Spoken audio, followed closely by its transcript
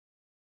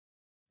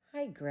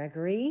Hi,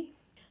 Gregory.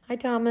 Hi,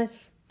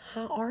 Thomas.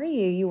 How are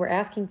you? You were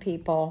asking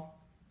people,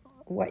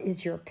 what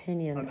is your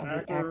opinion of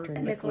the actor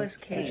Nicolas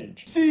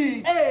Cage?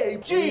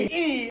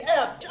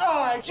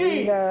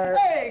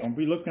 Cagefightime. Don't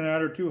be looking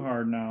at her too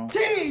hard now.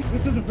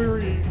 This is a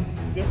very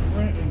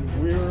different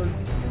and weird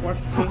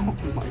question. Oh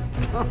my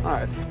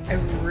god. I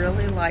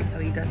really like how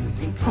he doesn't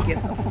seem to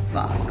give a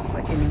fuck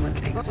what anyone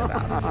thinks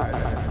about him.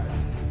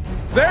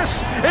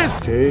 This is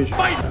Cage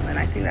Fight! And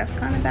I think that's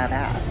kind of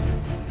badass.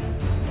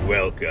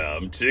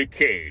 Welcome to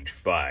Cage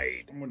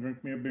Fight. I'm gonna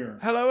drink me a beer.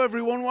 Hello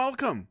everyone,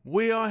 welcome.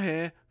 We are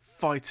here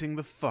fighting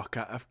the fuck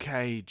out of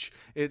Cage.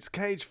 It's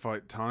Cage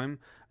Fight time.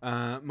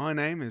 My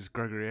name is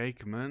Gregory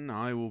Akerman.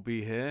 I will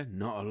be here,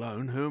 not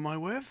alone. Who am I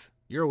with?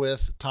 You're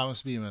with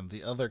Thomas Beeman,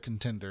 the other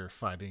contender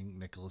fighting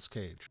Nicolas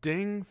Cage.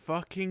 Ding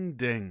fucking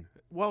ding.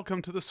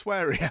 Welcome to the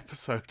sweary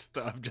episode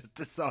that I've just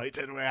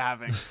decided we're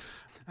having.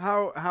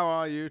 How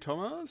are you,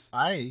 Thomas?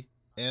 I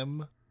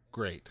am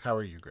great. How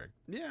are you, Greg?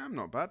 Yeah, I'm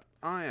not bad.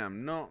 I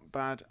am not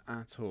bad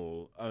at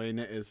all. I mean,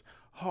 it is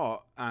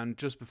hot, and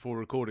just before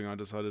recording, I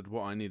decided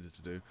what I needed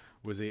to do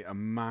was eat a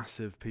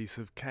massive piece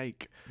of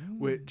cake,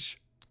 which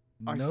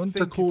known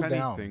to cool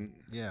down.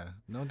 Yeah,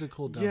 known to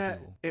cool down. Yeah,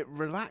 people. it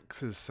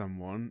relaxes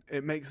someone.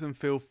 It makes them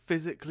feel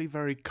physically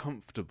very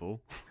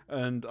comfortable,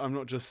 and I'm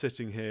not just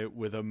sitting here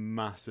with a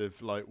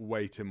massive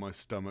weight in my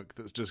stomach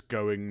that's just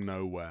going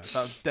nowhere.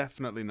 That's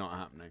definitely not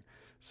happening.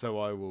 So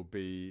I will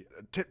be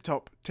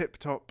tip-top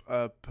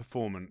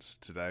performance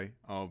today.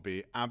 I'll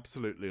be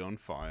absolutely on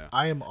fire.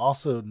 I am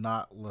also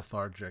not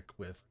lethargic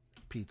with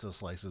pizza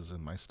slices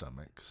in my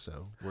stomach,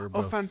 so we're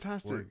both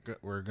fantastic.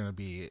 We're going to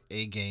be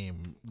a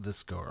game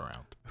this go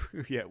around.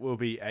 Yeah, we'll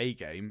be a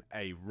game,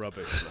 a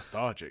rubbish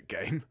lethargic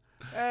game.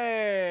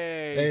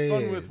 Hey,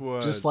 fun with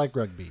words. Just like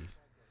rugby.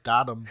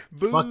 Got him.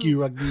 Boo. Fuck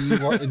you, rugby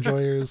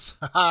enjoyers.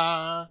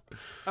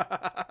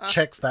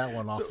 Checks that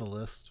one off the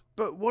list.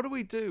 But what do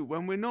we do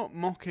when we're not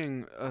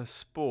mocking a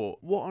sport?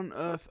 What on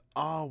earth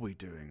are we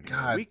doing?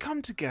 God. We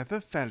come together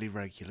fairly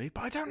regularly,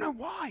 but I don't know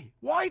why.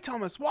 Why,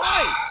 Thomas?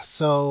 Why?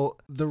 So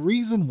the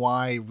reason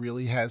why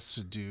really has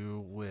to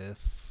do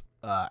with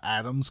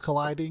atoms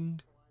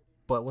colliding,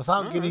 but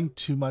without getting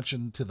too much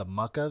into the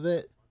muck of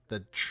it,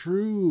 the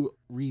true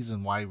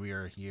reason why we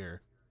are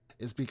here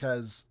is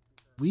because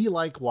we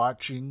like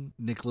watching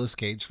Nicolas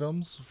Cage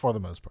films for the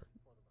most part.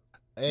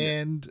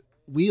 And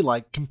we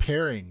like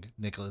comparing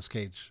Nicolas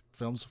Cage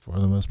films for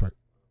the most part.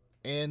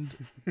 And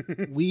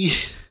we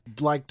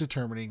like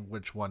determining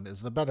which one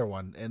is the better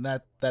one. And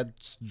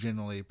that's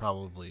generally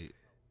probably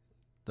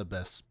the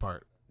best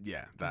part.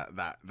 Yeah,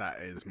 that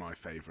is my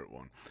favourite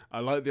one.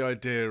 I like the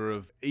idea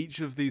of each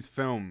of these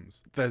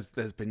films.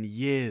 There's been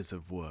years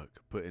of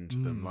work put into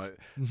them,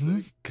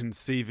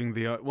 conceiving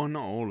not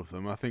all of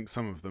them. I think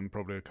some of them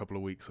probably a couple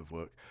of weeks of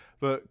work,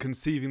 but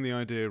conceiving the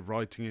idea,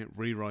 writing it,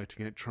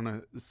 rewriting it, trying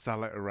to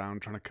sell it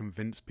around, trying to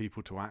convince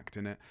people to act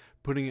in it,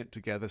 putting it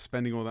together,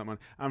 spending all that money,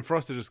 and for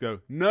us to just go,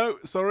 no,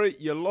 sorry,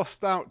 you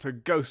lost out to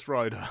Ghost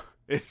Rider.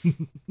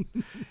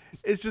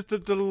 It's just a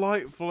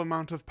delightful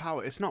amount of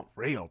power. It's not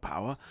real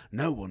power.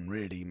 No one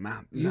really,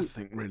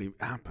 nothing really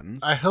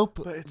happens. I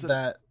hope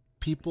that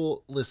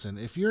people, listen,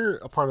 if you're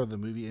a part of the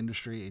movie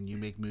industry and you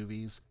make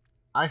movies,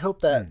 I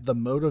hope that the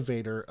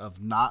motivator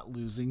of not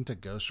losing to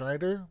Ghost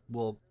Rider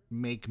will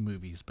make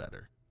movies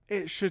better.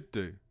 It should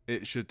do.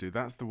 It should do.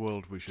 That's the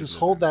world we should just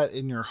hold that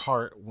in your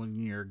heart when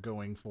you're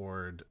going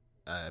forward,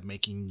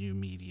 making new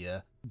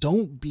media.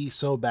 Don't be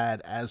so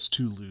bad as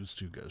to lose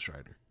to Ghost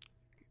Rider.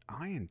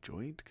 I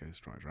enjoyed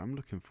Ghost Rider. I'm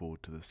looking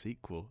forward to the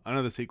sequel. I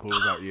know the sequel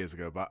was out years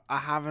ago, but I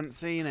haven't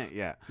seen it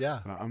yet. Yeah,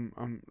 but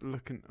I'm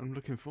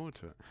looking forward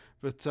to it.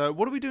 But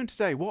what are we doing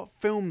today? What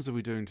films are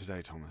we doing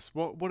today, Thomas?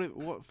 What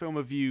film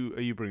are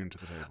you bringing to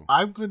the table?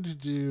 I'm going to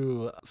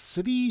do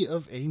City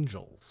of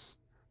Angels.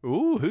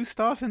 Ooh, who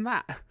stars in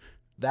that?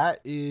 That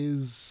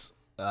is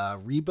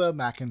Reba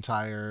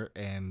McEntire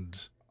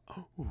and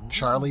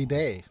Charlie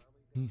Day.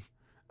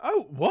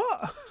 Oh,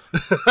 what?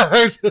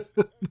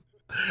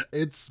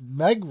 It's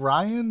Meg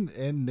Ryan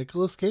and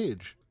Nicolas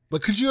Cage.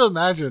 But could you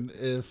imagine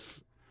if...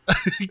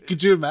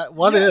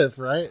 if,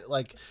 right?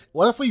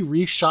 What if we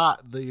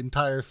reshot the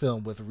entire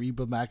film with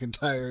Reba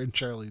McEntire and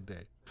Charlie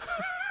Day?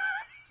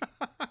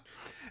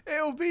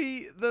 It'll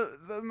be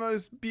the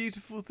most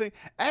beautiful thing.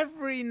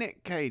 Every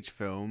Nick Cage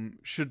film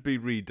should be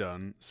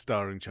redone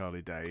starring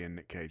Charlie Day in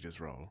Nick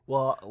Cage's role.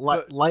 Well,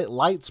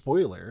 light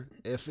spoiler,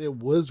 if it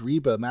was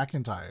Reba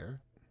McEntire,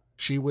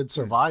 she would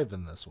survive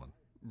in this one.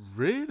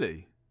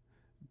 Really?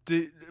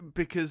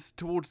 Because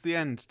towards the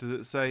end, does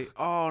it say,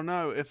 oh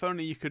no, if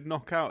only you could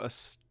knock out a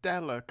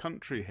stellar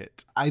country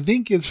hit? I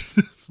think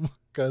it's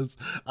because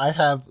I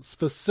have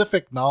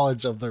specific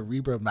knowledge of the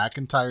Reba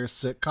McEntire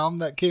sitcom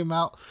that came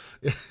out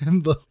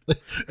in the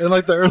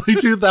early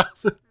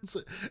 2000s,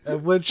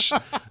 in which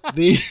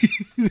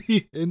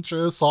the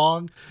intro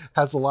song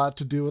has a lot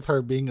to do with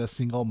her being a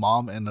single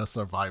mom and a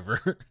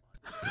survivor,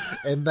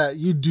 and that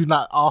you do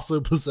not also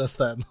possess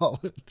that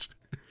knowledge.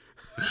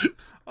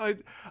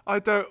 I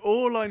don't.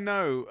 All I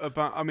know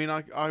about. I mean,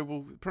 I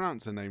will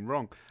pronounce her name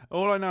wrong.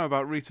 All I know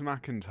about Rita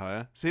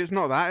McEntire. See, it's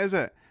not that, is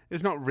it?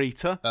 It's not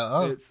Rita.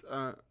 It's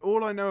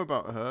all I know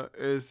about her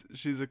is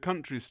she's a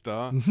country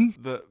star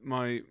that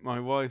my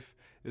wife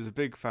is a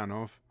big fan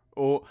of.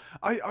 Or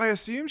I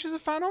assume she's a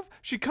fan of.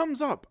 She comes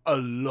up a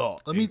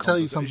lot. Let me tell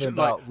you something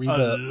about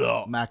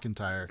Rita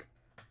McEntire.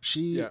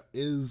 She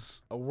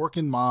is a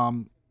working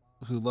mom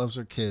who loves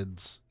her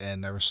kids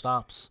and never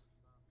stops.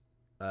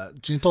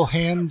 Gentle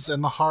hands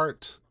and the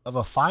heart of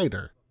a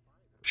fighter.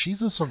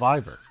 She's a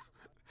survivor.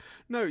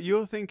 No,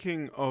 you're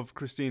thinking of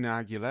Christina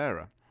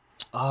Aguilera.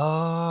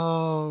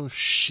 Oh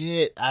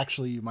shit!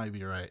 Actually, you might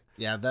be right.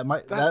 Yeah, that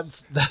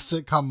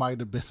sitcom might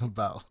have been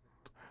about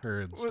her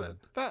instead.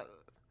 Well,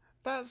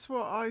 that's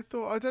what I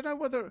thought. I don't know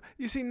whether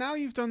you see now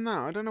you've done that.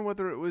 I don't know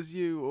whether it was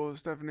you or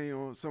Stephanie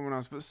or someone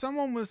else, but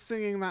someone was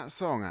singing that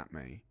song at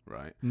me.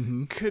 Right?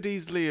 Mm-hmm. Could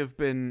easily have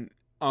been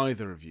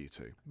either of you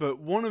two, but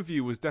one of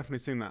you was definitely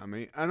singing that at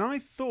me, and I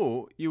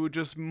thought you were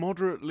just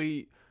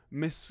moderately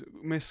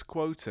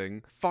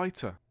misquoting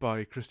 "Fighter"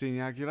 by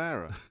Christina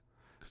Aguilera.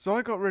 So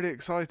I got really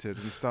excited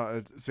and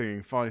started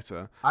singing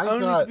Fighter,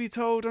 only to be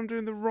told I'm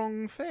doing the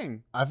wrong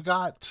thing. I've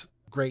got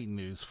great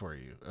news for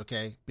you,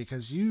 okay?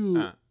 Because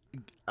you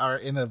are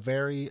in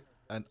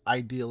an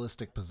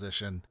idealistic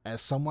position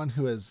as someone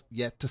who has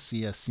yet to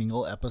see a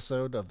single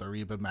episode of the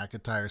Reba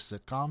McEntire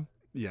sitcom.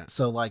 Yeah.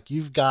 So, like,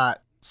 you've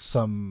got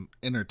some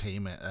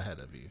entertainment ahead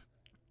of you.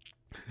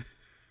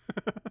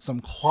 Some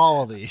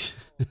quality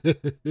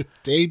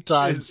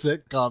daytime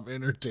sitcom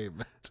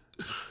entertainment.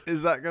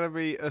 Is that going to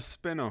be a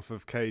spin-off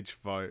of Cage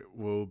Fight?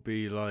 Will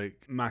be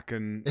like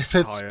McEntire. If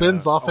it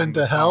spins off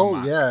into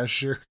hell, yeah,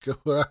 sure, go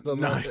out on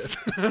nice.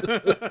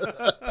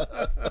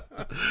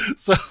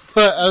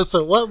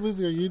 So what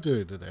movie are you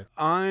doing today?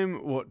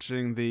 I'm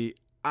watching the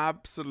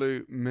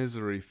absolute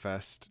misery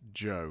fest,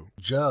 Joe.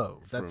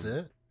 Joe, that's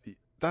it?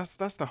 That's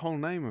the whole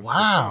name of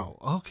Wow,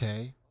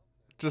 okay.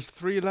 Just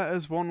 3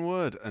 letters, 1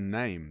 word, a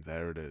name.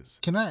 There it is.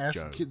 Can I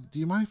ask, do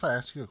you mind if I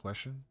ask you a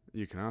question?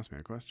 You can ask me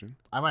a question.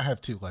 I might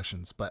have 2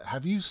 questions, but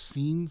have you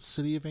seen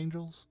City of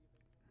Angels?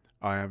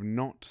 I have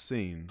not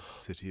seen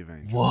City of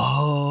Angels.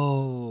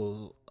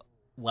 Whoa.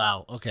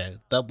 Wow, okay.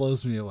 That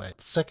blows me away.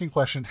 Second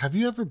question, have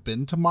you ever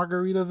been to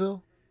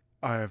Margaritaville?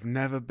 I have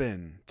never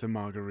been to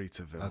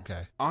Margaritaville.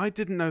 Okay. I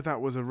didn't know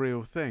that was a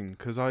real thing,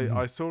 because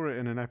I saw it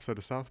in an episode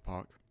of South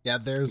Park. Yeah,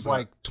 there's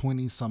like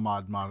 20 some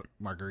odd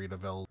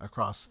Margaritaville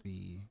across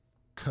the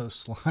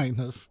coastline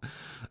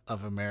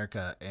of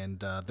America,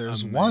 and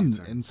there's one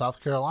in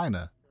South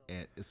Carolina.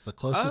 It's the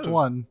closest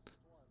one,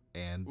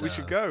 and we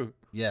should go.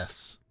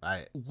 Yes,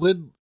 I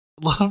would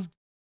love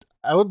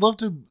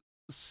to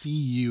see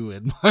you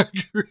in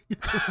Margaritaville.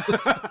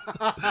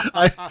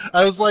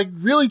 I was like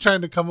really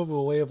trying to come up with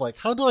a way of like,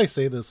 how do I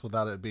say this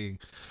without it being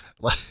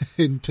like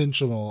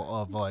intentional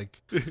of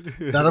like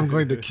that I'm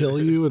going to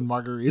kill you in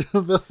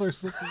Margaritaville or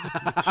something.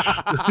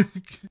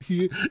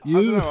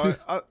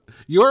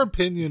 Your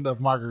opinion of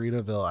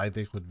Margaritaville, I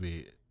think, would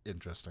be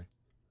interesting.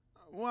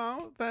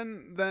 Well,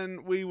 then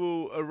we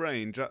will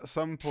arrange at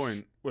some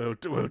point. We'll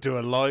do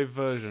a live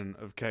version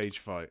of Cage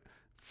Fight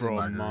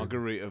from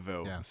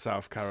Margaritaville,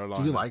 South Carolina.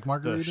 Do you like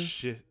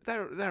margaritas?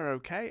 They're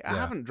okay. I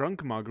haven't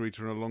drunk a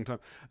margarita in a long time,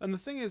 and the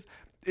thing is,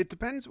 it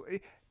depends.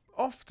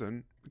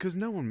 Often, because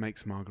no one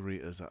makes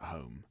margaritas at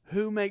home.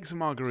 Who makes a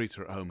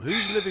margarita at home?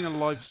 Who's living a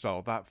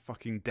lifestyle that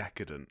fucking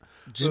decadent?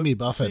 Jimmy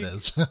Buffett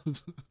is.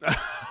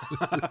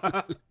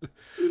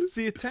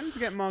 So you tend to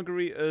get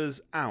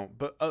margaritas out,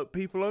 but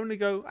people only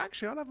go,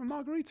 actually, I'll have a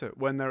margarita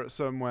when they're at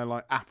somewhere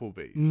like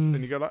Applebee's.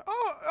 And you go like,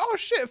 oh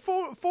shit,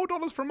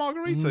 $4 for a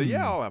margarita.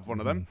 Yeah, I'll have one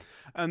of them.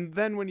 And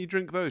then when you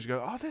drink those, you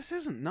go, oh, this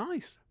isn't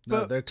nice.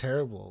 No, they're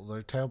terrible.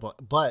 They're terrible.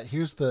 But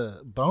here's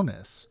the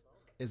bonus.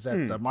 Is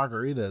that the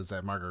margaritas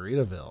at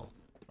Margaritaville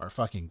are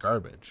fucking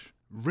garbage.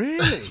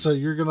 Really? So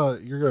you're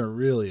gonna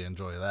really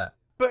enjoy that.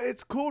 But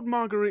it's called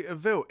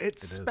Margaritaville.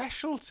 Its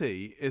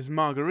specialty is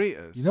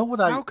margaritas. You know what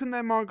How can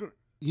they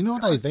You know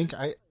what I think?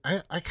 I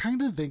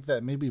kind of think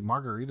that maybe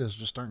margaritas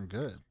just aren't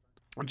good.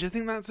 Do you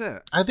think that's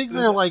it? I think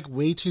they're like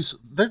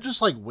they're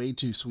just like way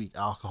too sweet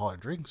alcoholic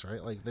drinks,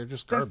 right? Like they're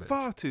just garbage. They're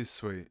far too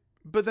sweet.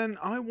 But then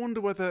I wonder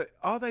whether,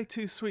 are they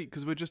too sweet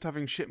because we're just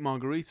having shit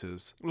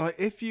margaritas? Like,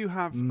 if you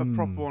have a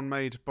proper one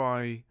made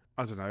by,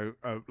 I don't know,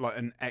 like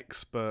an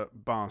expert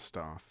bar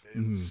staff,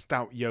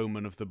 stout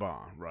yeoman of the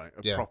bar, right?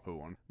 A proper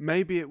one.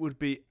 Maybe it would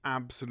be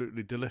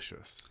absolutely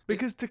delicious.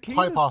 Because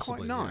tequila's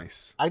quite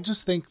nice. Yeah. I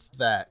just think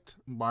that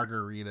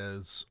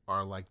margaritas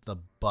are like the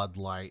Bud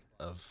Light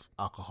of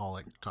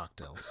alcoholic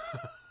cocktails.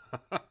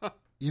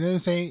 You know what I'm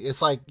saying?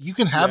 It's like you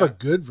can have a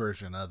good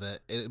version of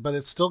it, but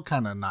it's still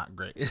kind of not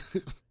great.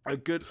 A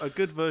good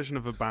version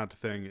of a bad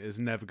thing is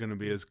never going to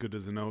be as good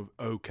as an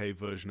okay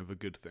version of a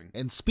good thing.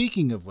 And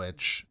speaking of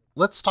which,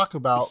 let's talk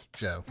about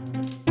Joe.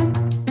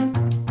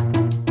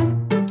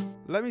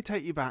 Let me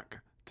take you back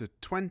to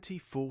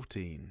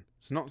 2014.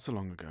 It's not so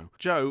long ago.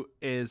 Joe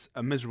is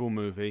a miserable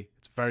movie.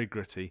 It's very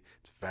gritty.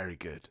 It's very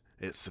good.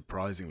 It's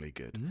surprisingly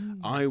good.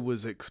 I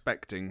was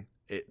expecting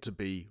it to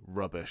be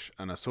rubbish,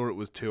 and I saw it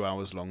was 2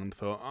 hours long and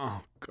thought,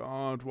 oh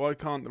God, why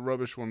can't the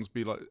rubbish ones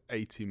be like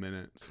 80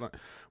 minutes? Like,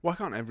 why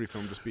can't every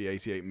film just be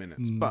 88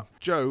 minutes? But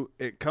Joe,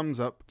 it comes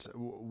up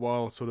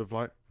while sort of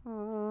like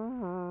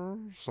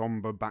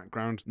somber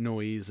background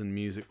noise and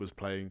music was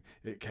playing.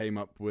 It came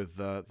up with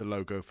the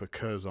logo for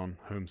Curzon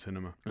Home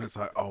Cinema, and it's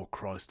like, oh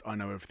Christ, I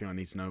know everything I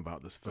need to know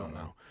about this film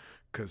now,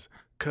 because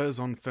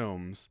Curzon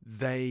Films,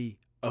 they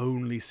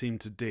only seem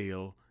to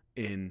deal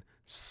in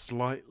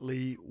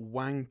slightly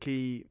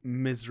wanky,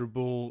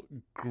 miserable,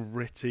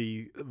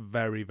 gritty,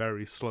 very,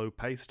 very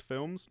slow-paced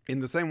films. In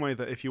the same way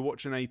that if you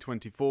watch an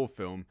A24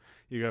 film,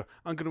 you go,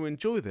 I'm going to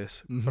enjoy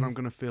this, but I'm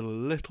going to feel a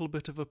little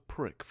bit of a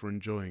prick for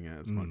enjoying it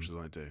as much as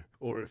I do.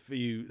 Or if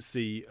you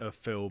see a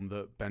film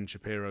that Ben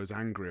Shapiro's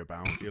angry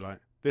about, you're like,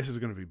 this is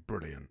going to be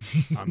brilliant.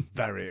 I'm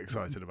very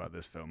excited about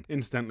this film.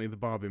 Incidentally, the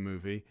Barbie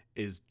movie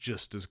is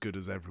just as good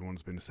as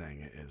everyone's been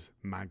saying it is.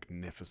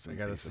 Magnificent.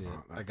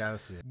 I gotta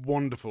see it.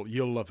 Wonderful.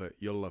 You'll love it.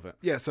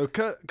 Yeah, so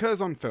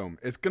Curzon film.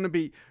 It's going to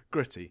be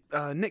gritty.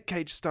 Nick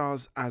Cage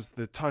stars as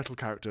the title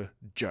character,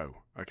 Joe.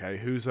 Okay,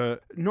 who's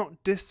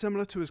not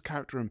dissimilar to his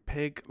character in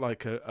Pig,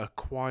 like a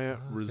quiet,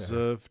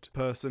 reserved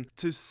person,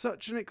 to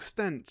such an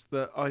extent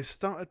that I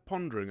started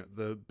pondering at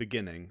the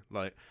beginning,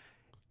 like,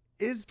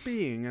 is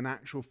being an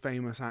actual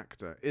famous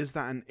actor, is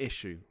that an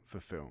issue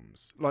for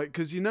films? Like,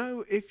 because, you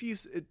know,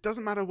 it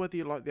doesn't matter whether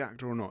you like the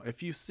actor or not.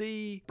 If you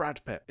see Brad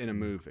Pitt in a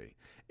movie,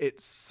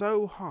 it's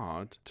so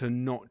hard to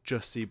not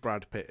just see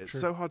Brad Pitt. It's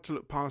so hard to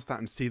look past that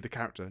and see the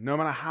character. No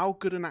matter how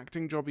good an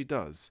acting job he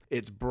does,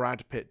 it's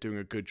Brad Pitt doing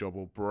a good job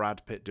or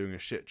Brad Pitt doing a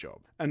shit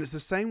job. And it's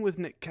the same with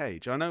Nick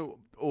Cage. I know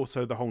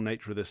also the whole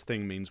nature of this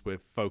thing means we're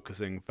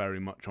focusing very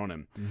much on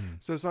him.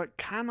 So it's like,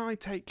 can I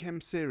take him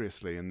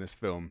seriously in this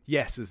film?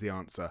 Yes is the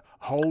answer.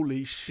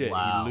 Holy shit,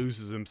 he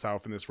loses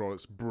himself in this role.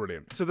 It's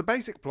brilliant. So the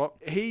basic plot,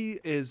 he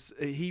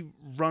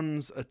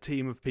runs a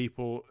team of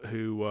people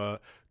who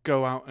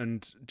go out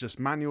and just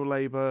manual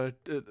labor.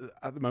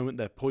 At the moment,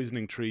 they're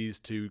poisoning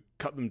trees to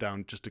cut them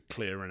down just to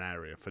clear an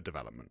area for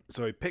development.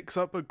 So he picks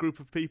up a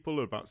group of people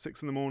at about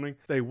 6 a.m.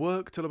 They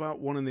work till about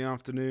 1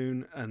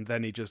 p.m, and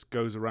then he just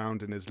goes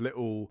around in his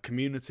little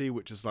community,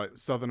 which is like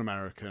Southern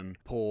American,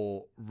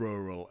 poor,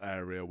 rural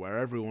area where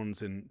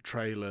everyone's in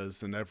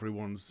trailers and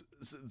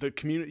the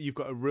community, you've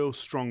got a real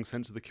strong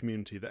sense of the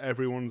community, that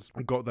everyone's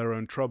got their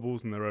own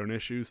troubles and their own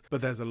issues,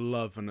 but there's a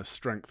love and a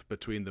strength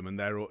between them, and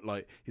they're all,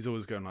 like, he's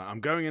always going like, I'm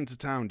going into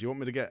town, do you want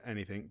me to get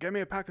anything? Get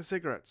me a pack of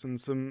cigarettes and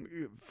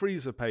some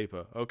freezer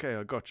paper. Okay,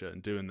 I gotcha.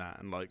 And doing that,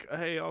 and like,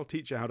 hey, I'll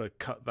teach you how to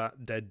cut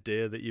that dead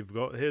deer that you've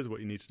got. Here's what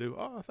you need to do.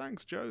 Oh,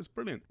 thanks, Joe. It's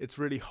brilliant. It's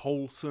really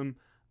wholesome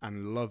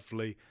and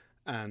lovely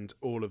and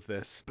all of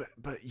this,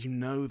 but you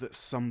know that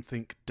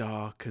something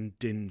dark and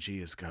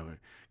dingy is going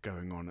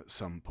on at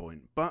some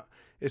point. But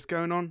it's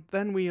going on.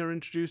 Then we are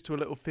introduced to a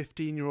little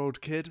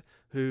 15-year-old kid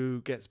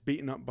who gets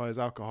beaten up by his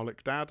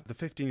alcoholic dad. The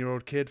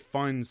 15-year-old kid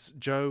finds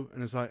Joe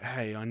and is like,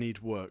 hey, I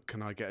need work.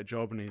 Can I get a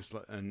job?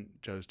 And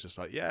Joe's just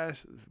like, yeah,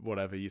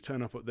 whatever. You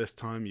turn up at this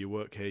time, you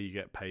work here, you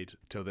get paid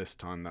till this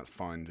time. That's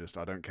fine. Just,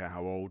 I don't care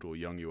how old or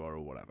young you are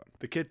or whatever.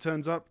 The kid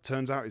turns up.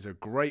 Turns out he's a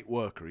great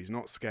worker. He's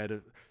not scared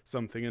of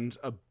something. And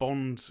a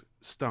bond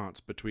starts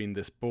between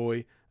this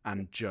boy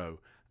and Joe.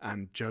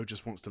 And Joe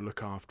just wants to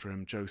look after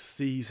him. Joe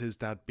sees his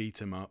dad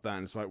beat him up.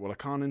 And it's like, well, I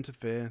can't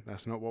interfere.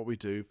 That's not what we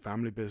do.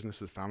 Family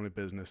business is family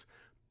business.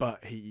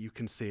 But you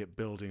can see it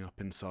building up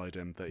inside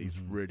him that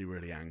he's really,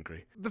 really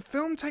angry. The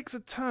film takes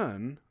a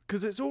turn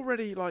because it's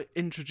already like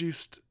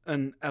introduced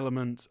an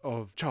element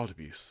of child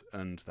abuse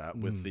and that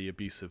with the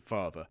abusive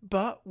father.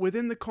 But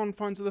within the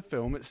confines of the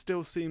film, it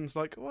still seems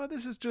like, well,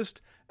 this is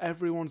just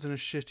everyone's in a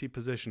shitty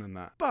position in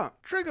that.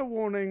 But trigger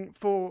warning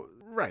for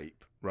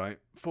rape. Right,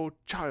 for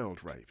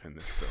child rape in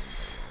this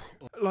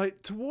film.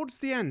 Like, towards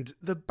the end,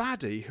 the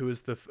baddie, who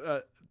is the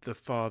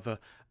father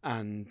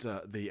and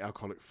the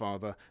alcoholic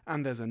father,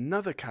 and there's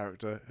another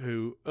character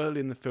who early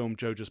in the film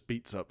Joe just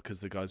beats up because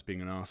the guy's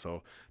being an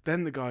arsehole.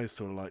 Then the guy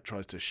sort of like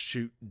tries to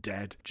shoot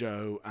dead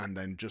Joe and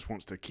then just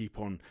wants to keep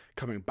on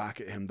coming back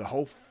at him. The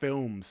whole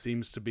film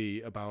seems to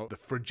be about the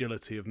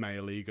fragility of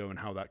male ego and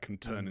how that can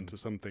turn into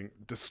something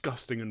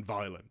disgusting and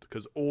violent,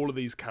 because all of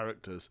these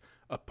characters,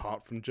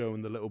 apart from Joe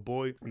and the the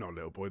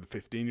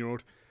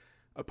 15-year-old,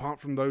 apart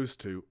from those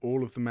two,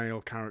 all of the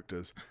male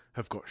characters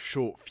have got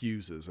short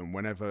fuses, and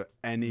whenever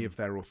any of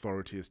their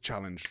authority is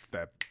challenged,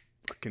 they're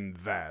fucking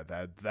there.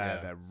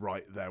 They're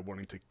right there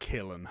wanting to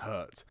kill and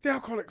hurt. The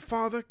alcoholic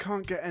father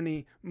can't get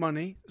any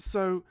money,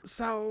 so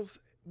sells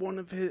one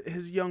of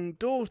his young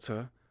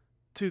daughter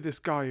to this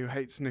guy who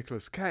hates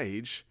Nicolas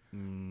Cage,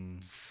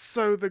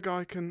 so the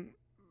guy can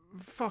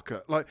fuck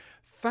her. Like,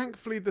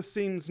 thankfully the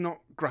scene's not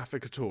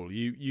graphic at all.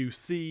 You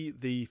see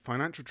the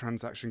financial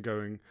transaction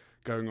going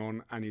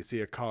on, and you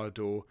see a car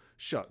door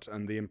shut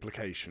and the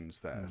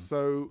implications there.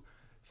 So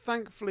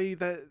thankfully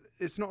that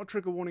it's not a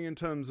trigger warning in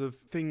terms of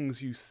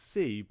things you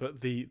see,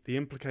 but the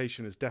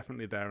implication is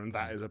definitely there, and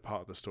that is a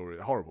part of the story.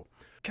 Horrible.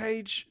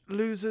 Cage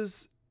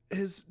loses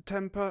his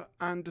temper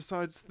and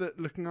decides that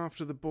looking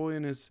after the boy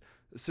and his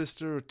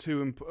sister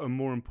are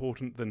more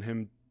important than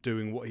him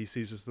doing what he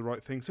sees as the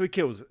right thing. So he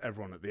kills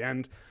everyone at the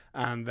end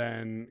and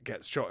then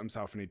gets shot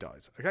himself and he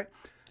dies. Okay?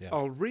 Yeah.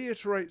 I'll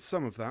reiterate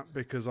some of that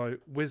because I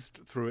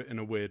whizzed through it in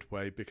a weird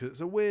way because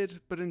it's a weird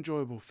but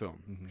enjoyable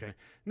film. Mm-hmm. Okay?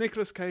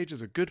 Nicolas Cage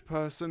is a good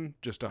person,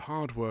 just a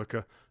hard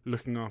worker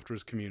looking after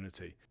his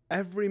community.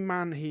 Every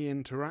man he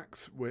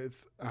interacts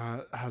with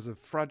has a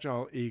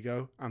fragile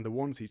ego, and the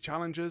ones he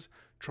challenges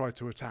try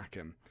to attack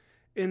him.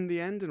 In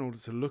the end, in order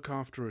to look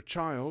after a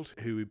child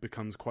who he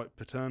becomes quite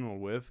paternal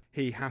with,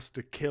 he has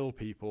to kill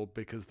people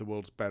because the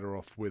world's better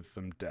off with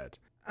them dead.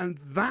 And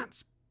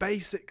that's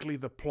basically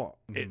the plot.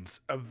 Mm-hmm. It's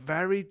a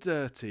very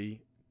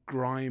dirty,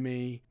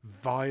 grimy,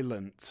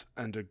 violent,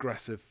 and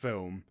aggressive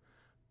film,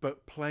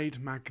 but played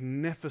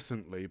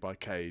magnificently by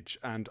Cage.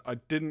 And I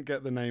didn't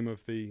get the name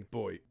of the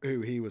boy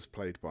who he was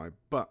played by,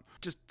 but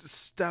just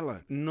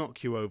stellar,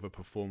 knock you over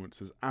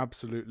performances,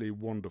 absolutely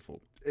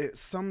wonderful.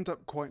 It's summed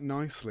up quite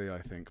nicely, I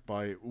think,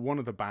 by one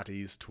of the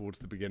baddies towards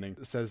the beginning.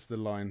 It says the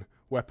line,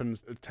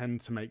 "Weapons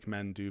tend to make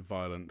men do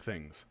violent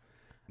things."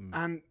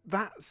 And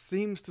that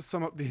seems to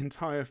sum up the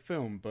entire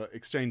film, but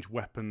exchange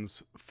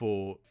weapons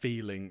for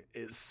feeling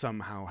is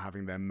somehow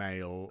having their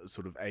male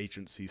sort of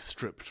agency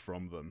stripped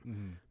from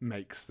them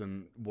makes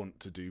them want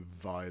to do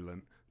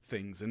violent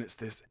things. And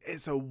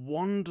it's a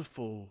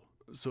wonderful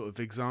sort of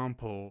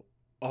example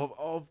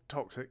of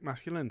toxic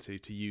masculinity,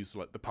 to use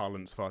like the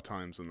parlance of our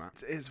times and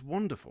that. It's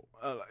wonderful.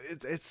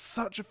 It's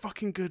such a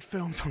fucking good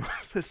film,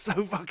 Thomas. It's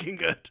so fucking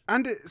good.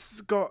 And it's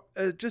got,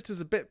 just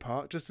as a bit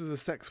part, just as a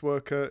sex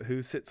worker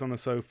who sits on a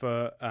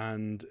sofa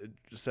and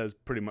says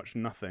pretty much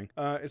nothing,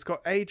 it's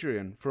got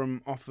Adrian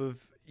from off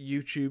of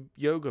YouTube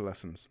yoga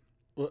lessons.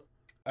 Well,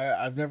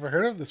 I've never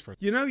heard of this person.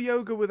 You know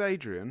Yoga with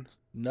Adrian?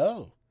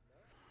 No.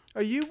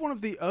 Are you one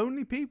of the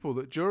only people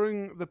that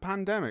during the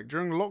pandemic,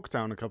 during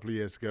lockdown a couple of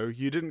years ago,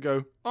 you didn't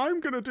go, I'm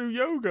going to do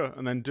yoga,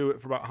 and then do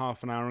it for about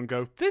half an hour and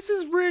go, this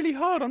is really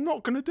hard, I'm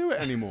not going to do it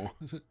anymore?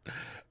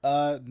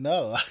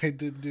 No, I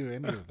didn't do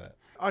any of that.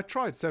 I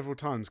tried several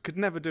times, could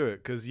never do it,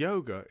 because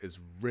yoga is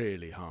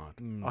really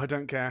hard. I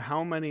don't care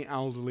how many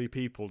elderly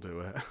people do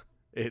it.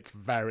 It's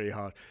very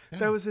hard. Yeah.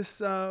 There was this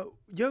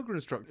yoga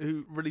instructor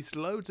who released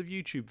loads of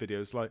YouTube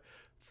videos, like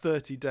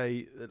 30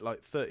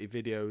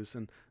 videos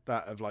and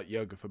that of like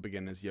yoga for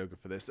beginners, yoga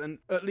for this. And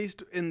at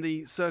least in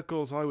the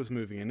circles I was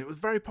moving in, it was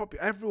very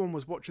popular. Everyone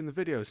was watching the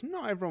videos.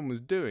 Not everyone was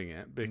doing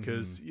it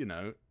because, you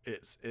know,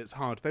 it's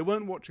hard. They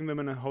weren't watching them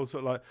in a whole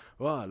sort of like,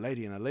 oh, a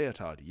lady in a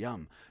leotard,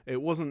 yum. They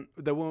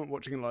weren't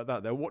watching it like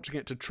that. They were watching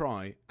it to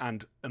try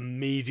and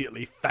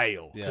immediately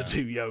fail to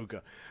do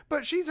yoga.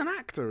 But she's an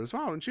actor as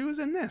well, and she was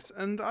in this.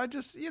 And I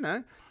just, you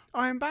know,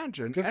 I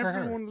imagine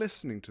everyone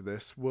listening to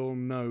this will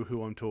know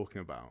who I'm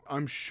talking about.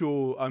 I'm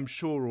sure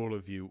all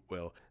of you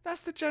will.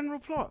 That's the general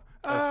plot.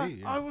 I see.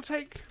 Yeah. I will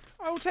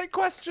take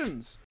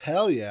questions.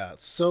 Hell yeah.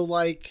 So,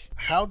 like,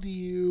 how do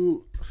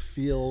you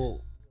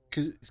feel?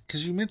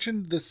 Because you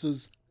mentioned this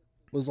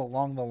was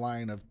along the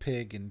line of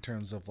Pig in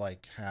terms of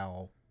like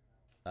how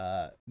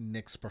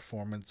Nick's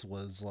performance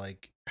was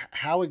like.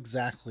 How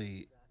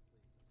exactly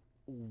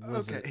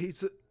was it?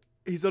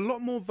 He's a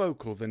lot more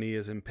vocal than he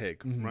is in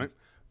Pig, right?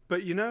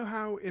 But you know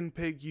how in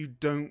Pig you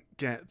don't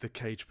get the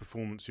Cage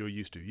performance you're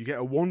used to. You get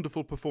a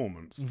wonderful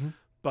performance,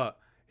 but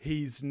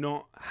he's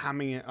not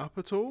hamming it up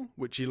at all,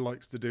 which he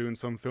likes to do in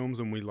some films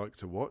and we like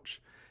to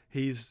watch.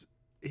 He's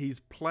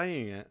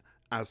playing it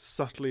as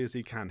subtly as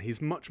he can.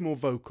 He's much more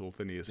vocal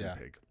than he is in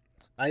Pig.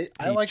 I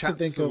like to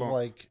think of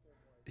like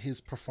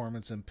his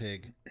performance in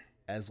Pig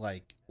as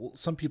like, well,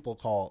 some people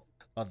call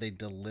they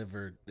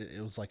delivered,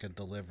 it was like a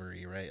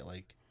delivery, right?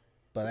 Like,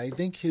 but I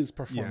think his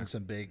performance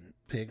in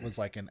Pig was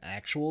like an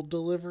actual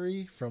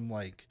delivery from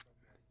like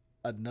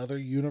another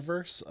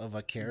universe of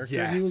a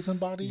character he was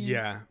embodying.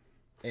 Yeah.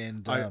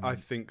 And I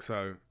think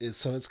so.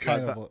 So it's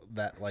kind of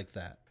that like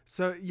that.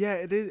 So yeah,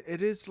 it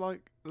is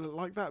like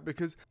that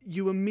because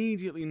you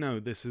immediately know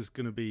this is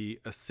going to be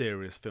a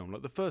serious film.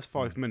 Like the first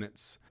 5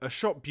 minutes are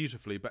shot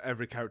beautifully, but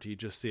every character you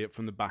just see it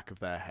from the back of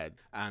their head,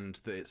 and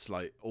it's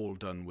like all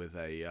done with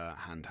a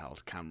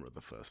handheld camera.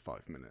 The first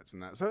 5 minutes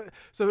and that,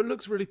 so it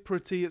looks really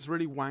pretty. It's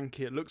really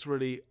wanky. It looks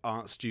really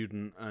art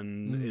student,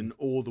 and in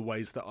all the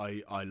ways that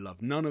I love.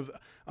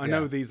 I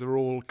know these are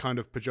all kind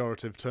of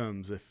pejorative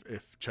terms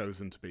if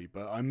chosen to be,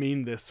 but I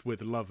mean this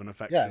with love and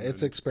affection. Yeah,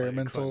 it's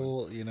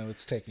experimental. You know,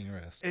 it's taking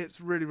risks.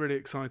 It's really, really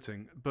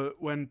exciting.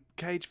 But when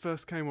Cage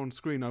first came on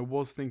screen, I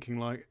was thinking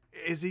like,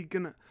 is he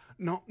gonna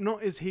not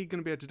is he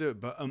gonna be able to do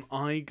it, but am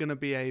I gonna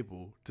be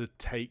able to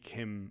take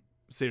him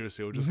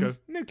seriously, or just go,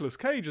 Nicolas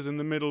Cage is in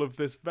the middle of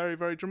this very,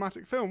 very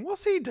dramatic film.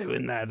 What's he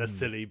doing there, the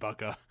silly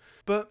bugger?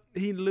 But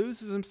he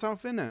loses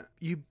himself in it.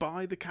 You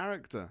buy the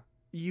character.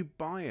 You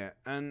buy it,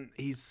 and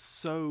he's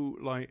so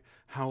like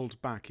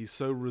held back. He's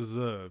so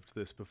reserved,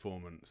 this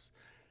performance.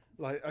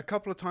 Like a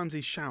couple of times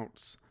he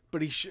shouts.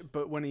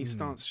 But when he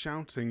starts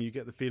shouting, you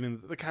get the feeling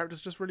that the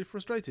character's just really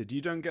frustrated. You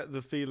don't get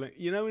the feeling,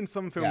 you know, in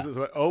some films it's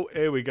like, oh,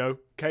 here we go,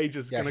 Cage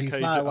is going to cage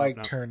it up now.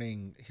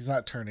 He's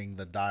not turning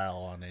the dial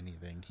on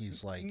anything.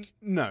 He's like,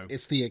 no,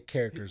 it's the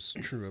character's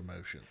true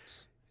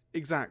emotions.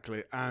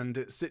 Exactly, and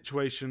it's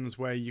situations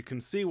where you can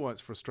see why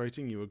it's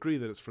frustrating, you agree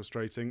that it's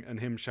frustrating, and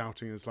him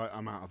shouting is like,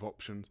 I'm out of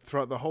options.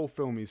 Throughout the whole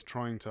film, he's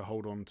trying to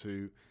hold on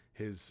to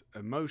his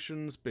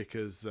emotions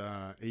because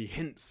he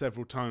hints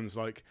several times,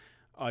 like,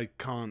 I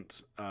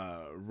can't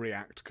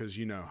react because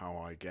you know how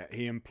I get.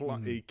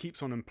 He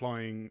keeps on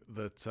implying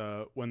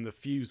that when the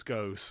fuse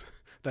goes,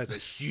 there's a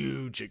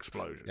huge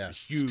explosion. Yeah,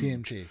 huge. it's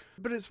TNT.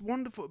 But it's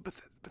wonderful. But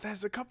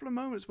there's a couple of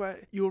moments where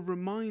you're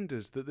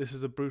reminded that this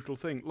is a brutal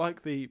thing,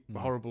 like the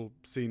horrible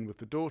scene with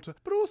the daughter.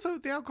 But also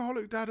the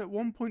alcoholic dad at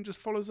one point just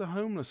follows a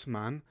homeless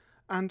man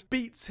and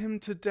beats him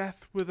to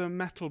death with a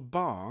metal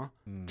bar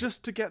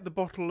just to get the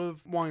bottle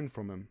of wine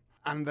from him.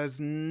 And there's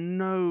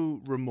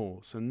no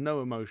remorse and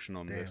no emotion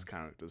on this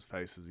character's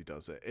face as he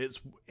does it.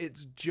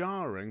 It's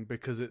jarring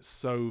because it's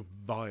so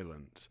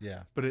violent.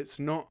 Yeah. But it's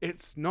not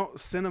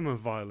cinema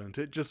violent.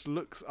 It just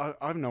looks, I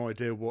have no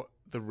idea what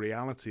the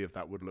reality of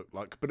that would look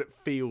like, but it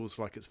feels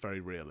like it's very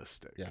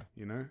realistic. Yeah.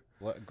 You know?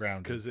 What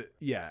grounded. Because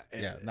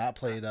not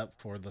played up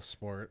for the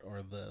sport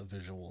or the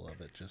visual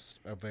of it, just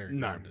a very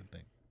grounded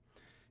thing.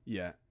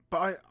 Yeah.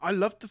 But I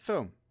love the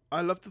film.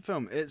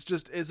 It's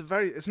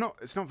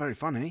not very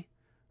funny.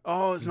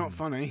 Oh, it's not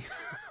funny.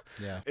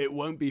 Yeah. It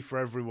won't be for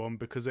everyone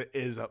because it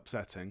is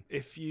upsetting.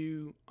 If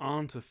you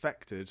aren't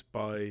affected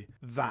by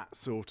that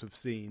sort of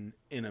scene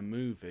in a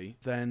movie,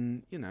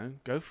 then,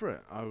 go for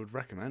it. I would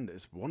recommend it.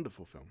 It's a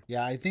wonderful film.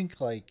 Yeah, I think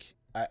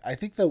I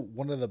think that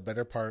one of the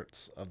better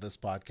parts of this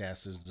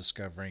podcast is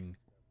discovering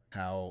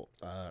how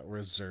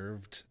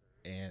reserved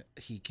and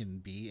he can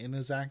be in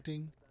his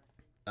acting.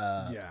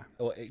 As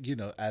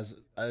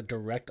a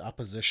direct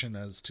opposition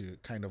as to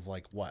kind of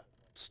like what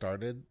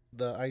started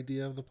the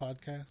idea of the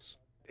podcast.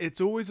 It's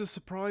always a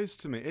surprise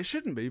to me. It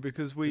shouldn't be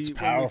because it's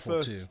powerful when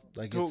we first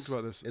too. Like talked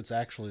about this. It's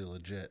actually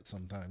legit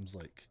sometimes.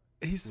 Like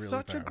he's really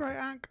such powerful. a great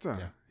actor.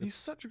 Yeah, he's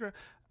such a great,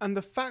 and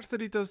the fact that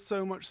he does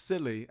so much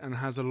silly and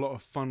has a lot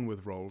of fun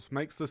with roles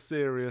makes the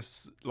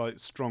serious, like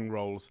strong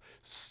roles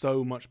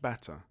so much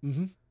better.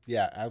 Mm-hmm.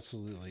 Yeah,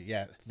 absolutely.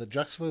 Yeah, the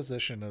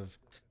juxtaposition of,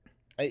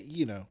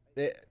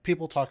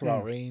 people talk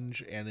about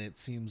range, and it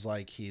seems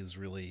like he's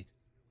really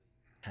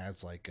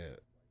has like a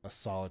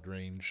solid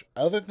range.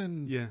 Other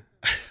than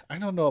I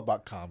don't know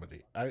about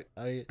comedy. I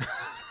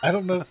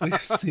don't know if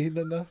we've seen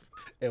enough,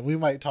 and we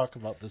might talk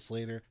about this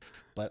later.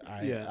 But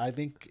I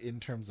think in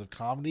terms of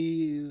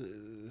comedy,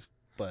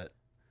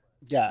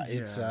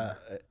 it's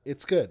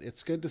good.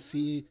 It's good to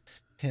see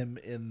him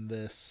in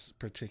this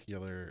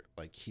particular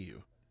like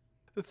hue.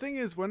 The thing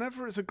is,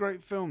 whenever it's a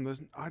great film,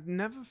 I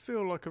never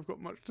feel like I've got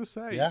much to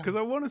say. Yeah. Because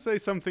I want to say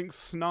something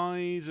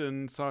snide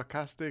and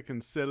sarcastic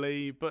and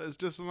silly, but it's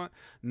just like,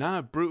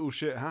 brutal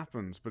shit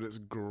happens, but it's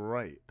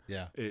great.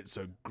 Yeah. It's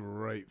a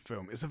great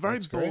film. It's a very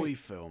boy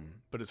film,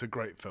 but it's a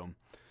great film.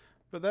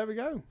 But there we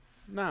go.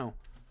 Now,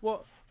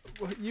 what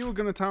you were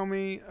going to tell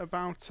me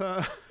about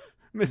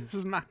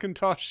Mrs.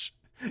 McIntosh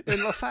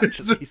in Los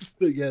Angeles?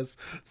 Yes.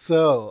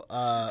 So,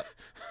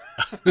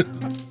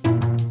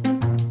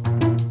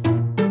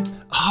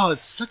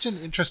 it's such an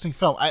interesting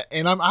film.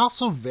 I'm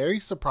also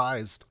very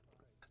surprised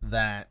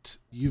that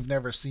you've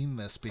never seen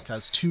this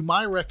because to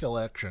my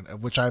recollection,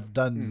 of which I've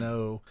done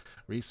no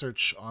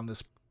research on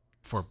this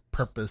for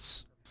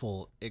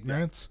purposeful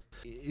ignorance,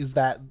 is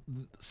that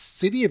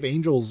City of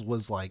Angels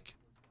was like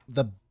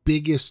the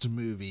biggest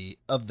movie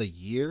of the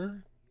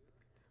year.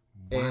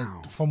 Wow.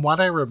 And from what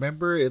I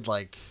remember, it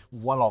like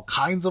won all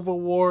kinds of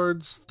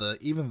awards.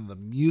 Even the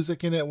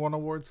music in it won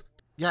awards.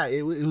 Yeah,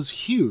 it was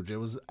huge. It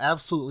was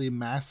absolutely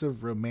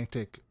massive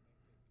romantic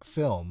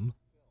film.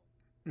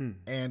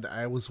 And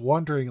I was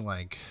wondering,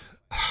 like,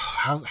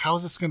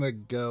 how's this gonna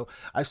go?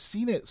 I've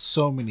seen it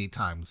so many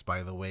times,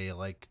 by the way,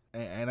 like,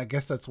 and I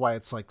guess that's why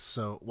it's like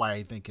why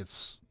I think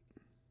it's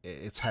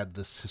had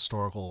this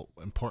historical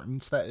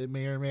importance that it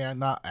may or may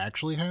not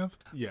actually have.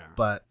 Yeah.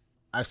 But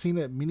I've seen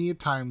it many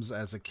times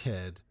as a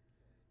kid,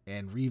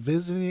 and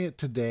revisiting it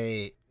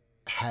today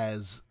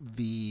has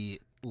the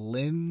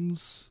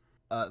lens.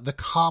 The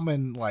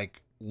common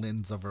like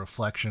lens of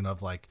reflection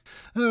of like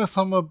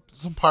some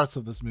parts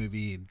of this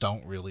movie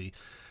don't really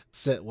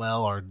sit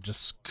well or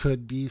just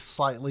could be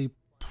slightly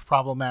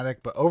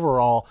problematic, but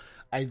overall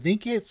I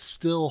think it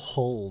still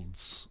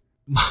holds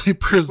my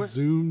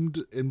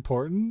presumed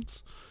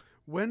importance.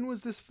 When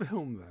was this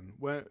film then?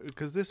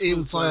 Because this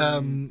was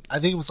I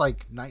think it was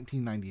like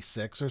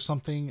 1996 or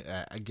something.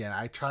 Again,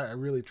 I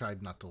really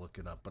tried not to look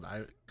it up, but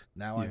I'm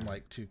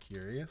like too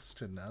curious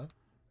to know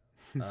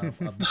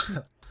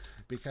about.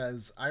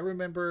 Because I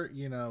remember,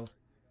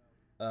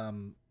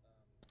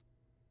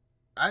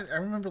 I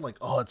remember like,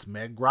 oh, it's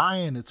Meg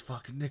Ryan, it's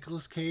fucking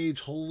Nicolas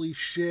Cage. Holy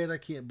shit, I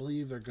can't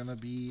believe they're gonna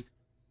be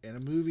in a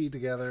movie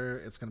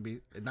together. It's gonna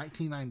be in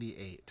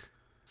 1998,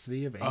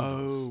 City of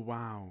Angels. Oh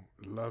wow,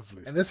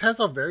 lovely. And this has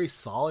a very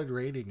solid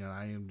rating on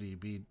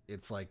IMDb.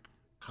 It's like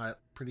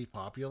pretty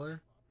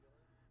popular.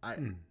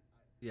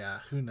 Yeah,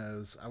 who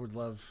knows? I would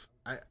love.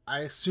 I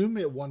assume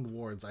it won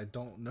awards. I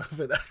don't know if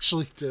it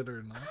actually did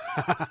or not.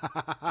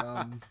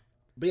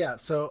 But yeah,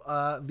 so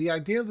the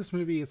idea of this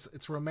movie,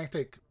 it's a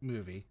romantic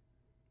movie.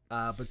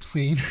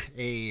 between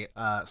a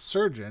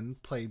surgeon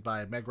played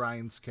by Meg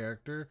Ryan's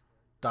character,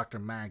 Dr.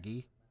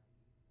 Maggie,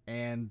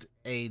 and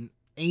an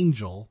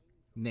angel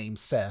named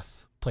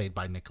Seth, played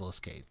by Nicolas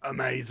Cage.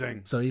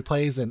 Amazing. So he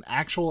plays an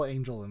actual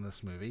angel in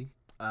this movie.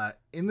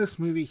 In this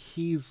movie,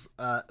 he's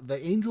the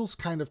angels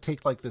kind of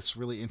take like this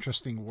really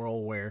interesting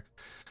role where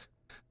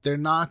they're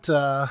not,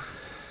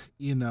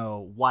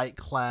 white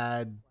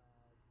clad,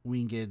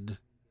 winged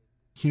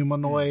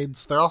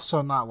humanoids. They're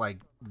also not like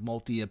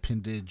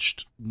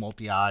multi-appendaged,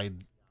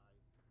 multi-eyed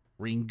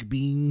ring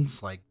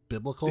beings like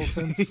biblical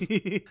sense.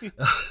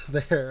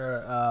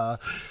 They're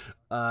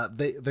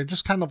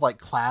just kind of like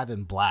clad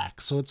in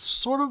black. So it's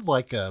sort of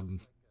like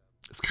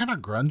it's kind of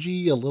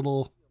grungy, a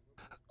little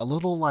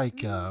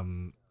like a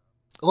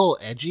little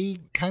edgy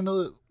kind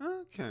of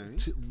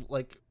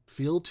like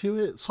feel to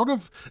it. Sort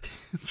of,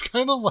 it's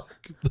kind of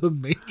like the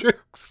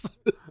Matrix.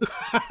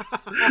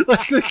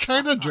 Like they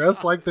kind of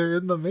dress like they're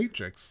in the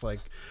Matrix. Like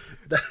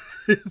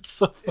it's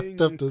so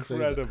fucked up to say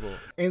that.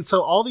 And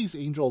so all these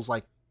angels,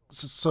 like,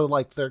 so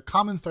like their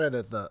common thread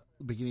at the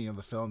beginning of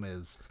the film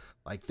is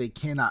like they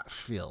cannot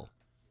feel.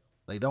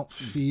 They don't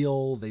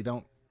feel. They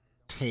don't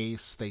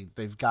taste.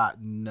 They've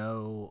got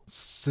no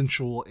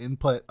sensual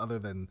input other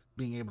than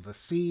being able to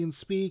see and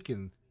speak,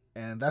 and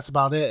that's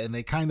about it. And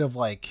they kind of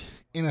like,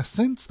 in a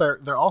sense,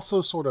 they're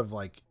also sort of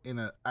like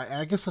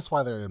I guess that's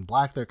why they're in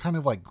black. They're kind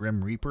of like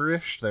Grim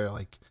Reaper-ish. They're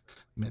like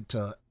meant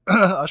to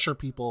usher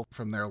people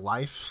from their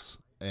lives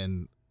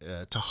and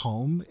to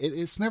home.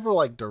 It's never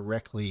like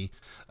directly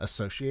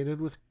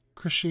associated with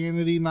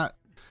Christianity. Not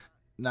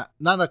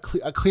a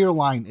clear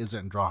line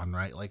isn't drawn,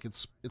 right? Like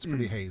it's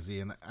pretty hazy,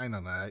 and I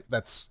don't know.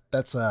 That's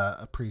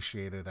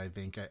appreciated. I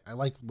think I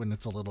like when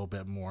it's a little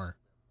bit more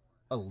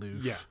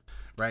aloof. Yeah.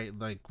 Right.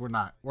 Like we're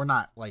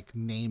not like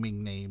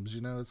naming names.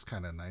 It's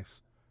kind of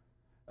nice.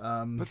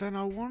 But then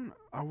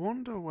I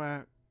wonder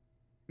where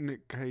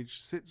Nick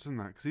Cage sits in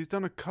that, because he's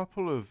done a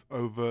couple of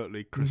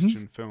overtly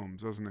Christian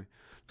films, hasn't he?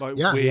 Like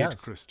weird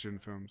Christian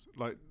films,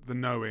 like The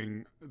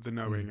Knowing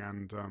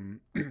and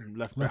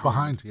Left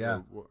Behind.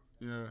 Yeah.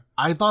 Yeah.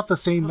 I thought the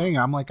same thing.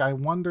 I'm like, I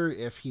wonder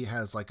if he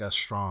has like a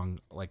strong,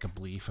 like a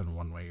belief in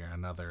one way or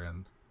another.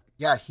 And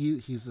yeah,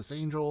 he's this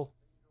angel.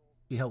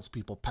 He helps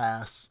people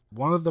pass.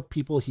 One of the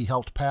people he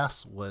helped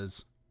pass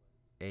was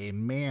a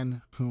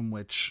man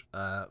which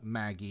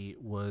Maggie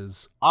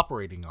was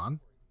operating on.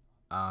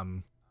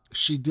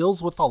 She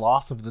deals with the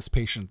loss of this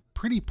patient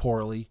pretty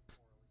poorly,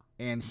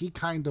 and he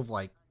kind of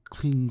like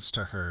clings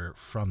to her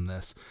from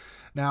this.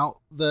 Now,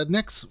 the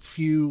next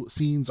few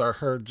scenes are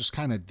her just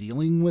kind of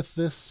dealing with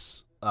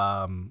this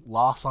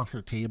loss on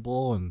her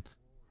table,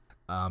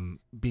 and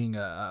being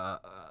a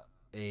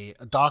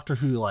doctor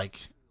who, like,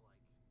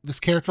 this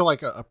character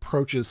like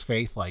approaches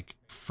faith like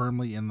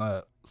firmly in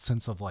the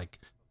sense of like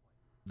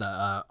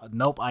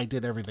nope, I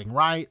did everything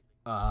right.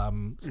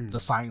 The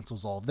science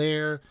was all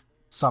there.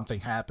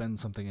 Something happened.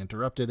 Something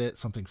interrupted it.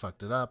 Something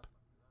fucked it up,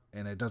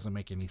 and it doesn't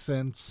make any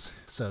sense.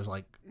 So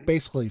like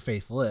basically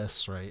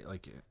faithless, right?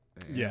 Like.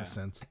 In a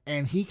sense.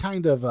 And he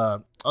kind of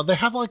they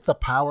have like the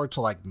power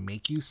to like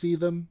make you see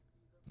them.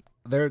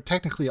 They're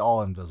technically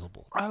all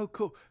invisible. Oh,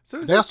 cool. So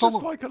is this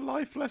just like A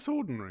Life Less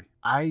Ordinary?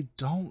 I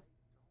don't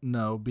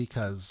know,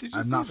 because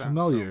I'm not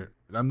familiar.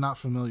 I'm not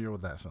familiar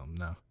with that film.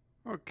 No.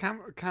 Oh,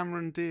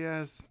 Cameron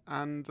Diaz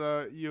and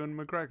Ewan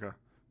McGregor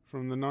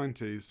from the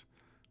 90s,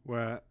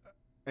 where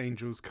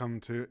angels come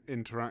to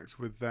interact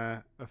with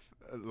their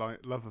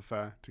love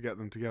affair to get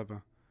them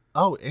together.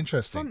 Oh,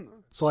 interesting.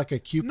 So like a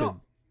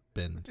Cupid.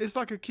 It's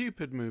like a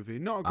Cupid movie.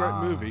 Not a great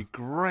movie.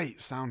 Great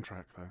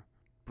soundtrack, though.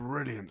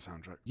 Brilliant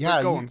soundtrack. Yeah.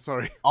 But go on,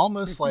 sorry.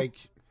 Almost like...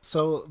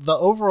 So the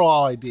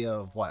overall idea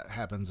of what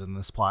happens in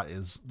this plot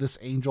is this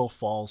angel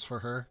falls for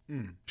her.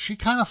 She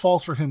kind of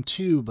falls for him,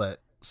 too, but...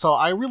 So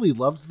I really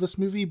loved this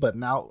movie, but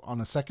now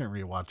on a second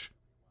rewatch,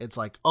 it's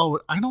like, oh,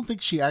 I don't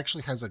think she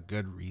actually has a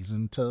good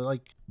reason to,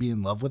 like, be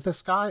in love with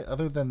this guy,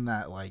 other than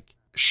that, like,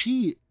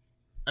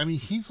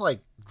 he's, like,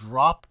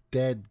 drop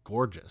dead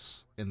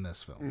gorgeous in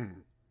this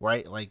film.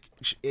 Right? Like,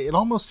 it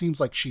almost seems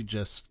like she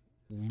just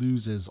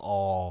loses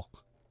all.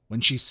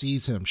 When she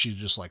sees him, she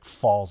just, like,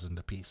 falls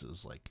into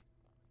pieces. Like,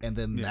 and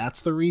then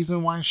that's the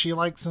reason why she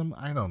likes him?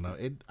 I don't know.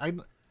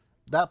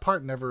 That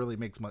part never really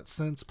makes much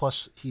sense.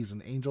 Plus, he's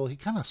an angel. He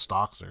kind of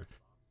stalks her.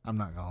 I'm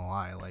not gonna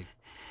lie. Like,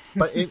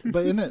 but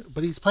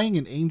he's playing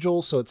an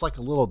angel, so it's, like,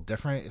 a little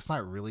different. It's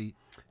not really...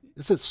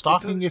 Is it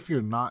stalking if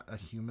you're not a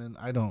human?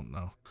 I don't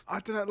know. I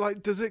don't know.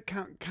 Like, does it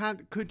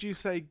count? Could you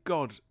say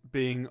God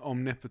being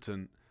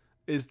omnipotent...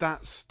 Is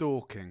that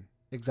stalking?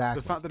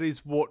 Exactly. The fact that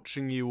he's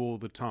watching you all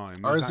the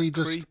time. Or is he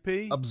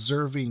creepy? Just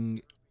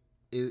observing?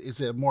 Is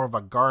it more of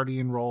a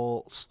guardian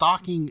role?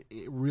 Stalking,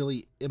 it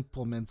really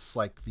implements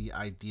like the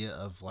idea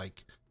of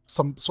like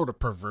some sort of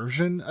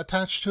perversion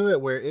attached to it,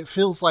 where it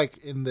feels like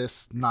in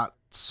this not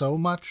so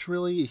much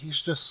really.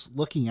 He's just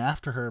looking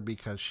after her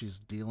because she's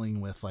dealing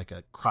with like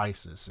a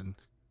crisis, and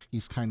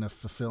he's kind of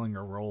fulfilling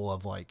a role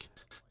of like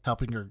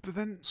helping her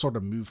then, sort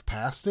of move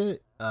past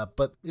it.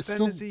 But it's then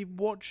still. Is he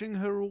watching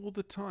her all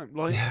the time?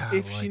 Like, Yeah,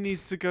 if she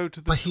needs to go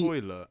to the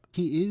toilet,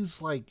 he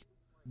is like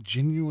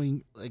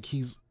genuine. Like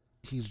he's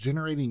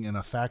generating an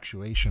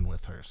infatuation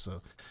with her.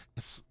 So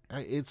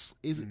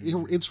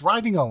it's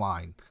riding a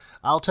line.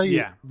 I'll tell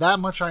you that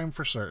much I am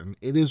for certain.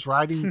 It is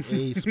riding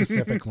a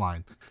specific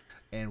line.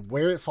 And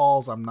where it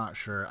falls, I'm not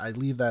sure. I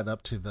leave that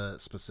up to the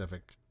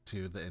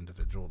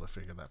individual to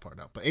figure that part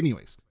out. But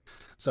anyways,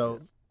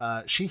 so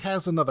she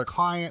has another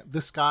client.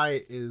 This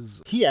guy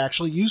he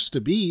actually used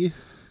to be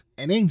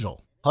an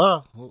angel.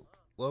 Lo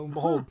and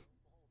behold.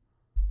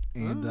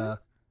 And the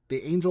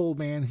angel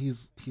man,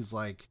 he's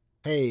like,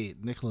 hey,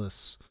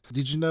 Nicholas,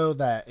 did you know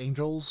that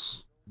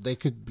angels, they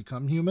could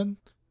become human?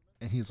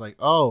 And he's like,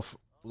 oh,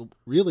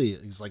 really?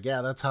 He's like,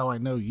 yeah, that's how I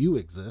know you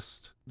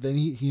exist. Then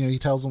he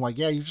tells him like,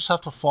 yeah, you just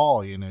have to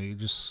fall.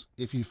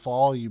 If you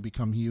fall, you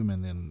become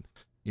human. And,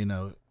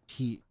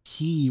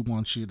 he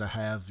wants you to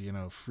have,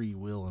 free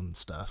will and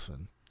stuff.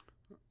 And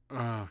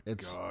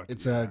it's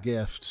a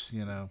gift,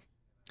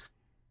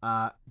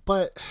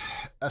 but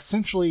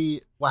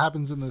essentially what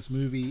happens in this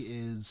movie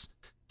is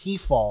he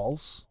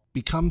falls,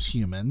 becomes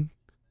human,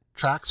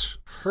 tracks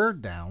her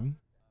down.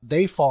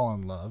 They fall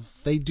in love.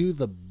 They do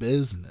the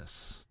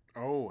business.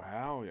 Oh,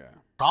 hell yeah.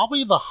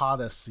 Probably the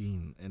hottest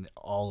scene in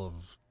all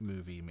of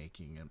movie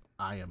making in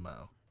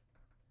IMO.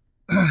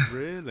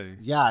 Really?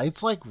 Yeah,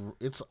 it's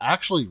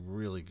actually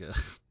really good.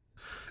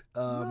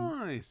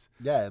 Nice.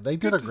 Yeah, they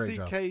did a great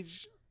job.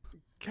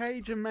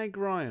 Cage and Meg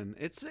Ryan.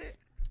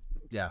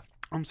 Yeah.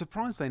 I'm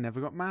surprised they never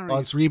got married. Oh,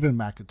 it's Reba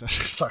McEntire.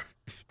 Sorry.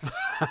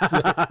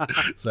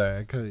 Sorry,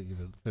 I couldn't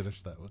even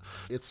finish that one.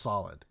 It's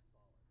solid.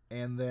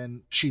 And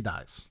then she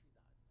dies.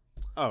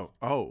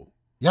 Oh.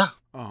 Yeah.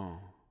 Oh.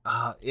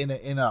 In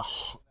a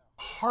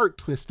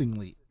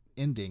heart-twistingly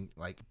ending,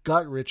 like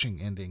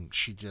gut-wrenching ending,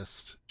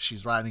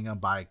 she's riding a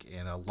bike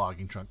and a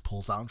logging truck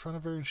pulls out in front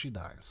of her and she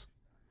dies.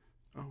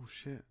 Oh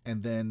shit.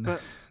 And then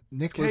but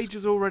Nicholas Cage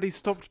has already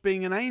stopped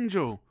being an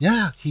angel.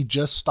 Yeah, he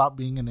just stopped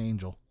being an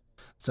angel.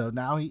 So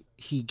now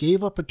he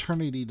gave up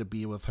eternity to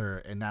be with her,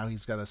 and now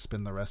he's got to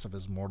spend the rest of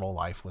his mortal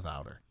life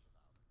without her.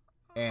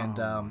 And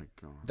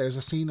there's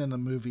a scene in the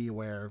movie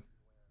where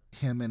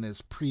him and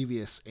his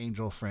previous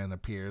angel friend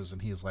appears,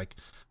 and he's like,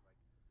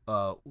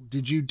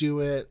 did you do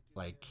it?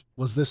 Like,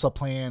 was this a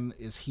plan?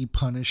 Is he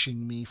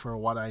punishing me for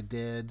what I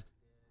did?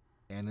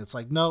 And it's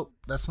like, nope,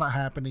 that's not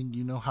happening.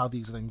 You know how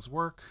these things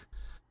work.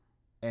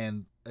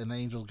 And an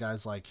angel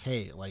guy's like,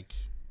 hey, like,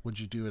 would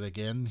you do it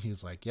again?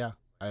 He's like, yeah,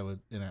 I would,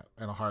 in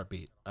a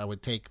heartbeat. I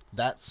would take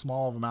that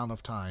small of amount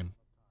of time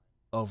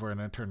over an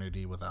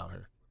eternity without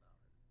her.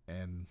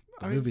 And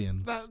the movie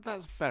ends.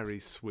 That's very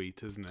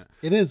sweet, isn't it?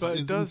 It is.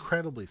 It's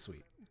incredibly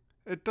sweet.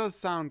 It does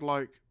sound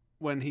like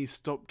when he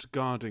stopped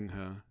guarding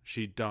her,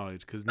 she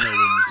died because no one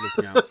was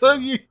looking out for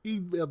her.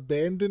 He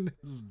abandoned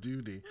his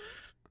duty.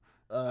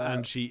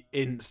 And she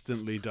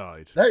instantly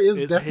died. That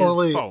is it's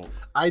definitely his fault.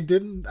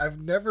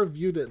 I've never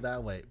viewed it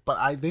that way, but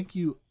I think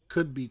you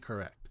could be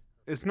correct.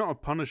 It's not a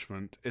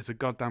punishment, it's a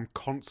goddamn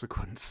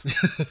consequence.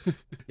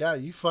 Yeah,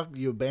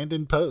 you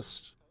abandoned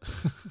post.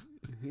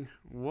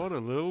 What a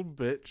little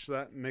bitch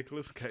that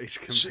Nicolas Cage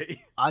can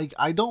be.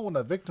 I don't want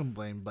to victim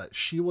blame, but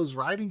she was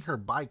riding her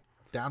bike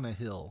down a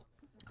hill,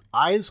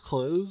 eyes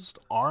closed,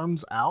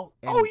 arms out.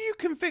 Oh, you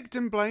can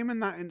victim blame in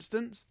that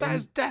instance. That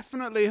is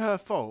definitely her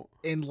fault.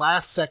 And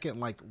last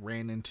second,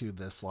 ran into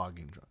this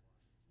logging truck.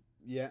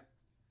 Yeah.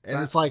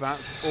 And it's like...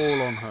 That's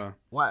all on her.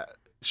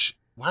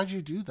 Why'd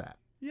you do that?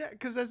 Yeah,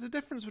 because there's a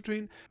difference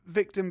between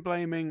victim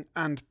blaming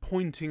and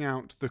pointing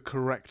out the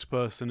correct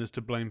person is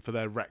to blame for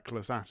their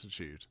reckless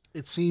attitude.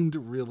 It seemed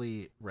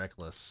really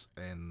reckless.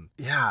 And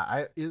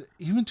yeah,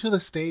 even to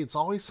this day, it's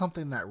always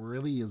something that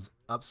really has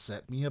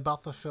upset me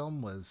about the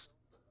film was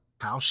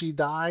how she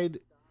died.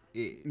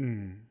 It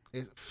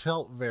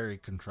felt very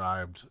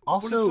contrived.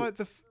 Also, well,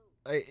 it's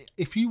like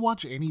if you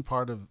watch any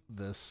part of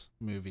this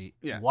movie,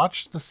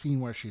 watch the scene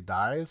where she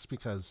dies,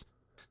 because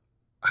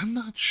I'm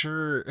not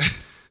sure...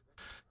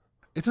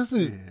 It's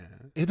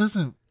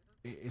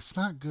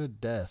not good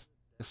death.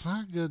 It's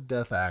not a good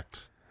death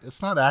act.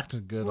 It's not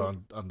acting good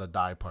on the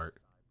die part.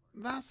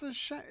 That's a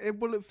shame.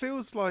 It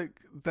feels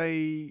like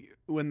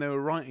when they were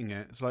writing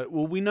it, it's like,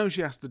 well, we know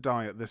she has to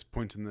die at this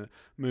point in the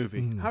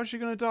movie. How's she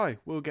going to die?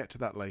 We'll get to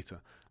that later.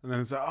 And then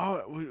it's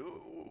like,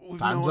 we've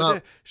Time's no idea.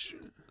 up.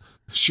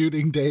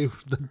 Shooting day,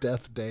 the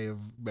death day of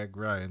Meg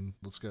Ryan.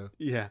 Let's go.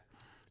 Yeah.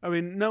 I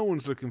mean, no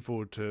one's looking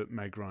forward to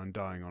Meg Ryan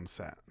dying on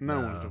set.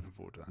 No one's looking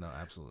forward to that. No,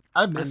 absolutely.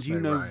 I miss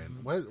Meg Ryan.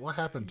 What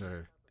happened to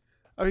her?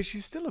 I mean, she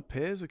still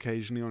appears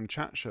occasionally on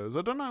chat shows.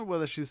 I don't know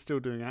whether she's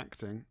still doing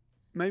acting.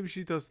 Maybe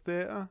she does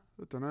theatre.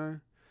 I don't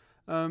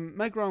know.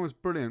 Meg Ryan was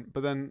brilliant,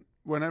 but then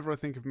whenever I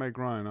think of Meg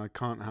Ryan, I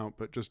can't help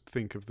but just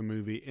think of the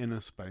movie Inner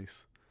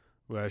Space,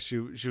 where she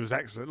was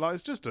excellent. Like,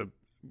 it's just a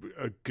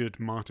good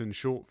Martin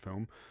Short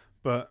film,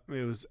 but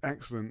it was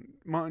excellent.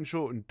 Martin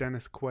Short and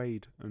Dennis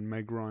Quaid and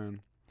Meg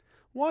Ryan.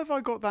 Why have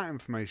I got that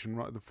information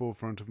right at the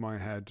forefront of my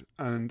head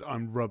and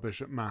I'm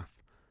rubbish at math?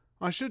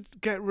 I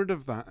should get rid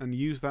of that and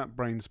use that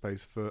brain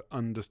space for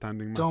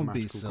understanding mathematical Don't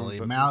be silly.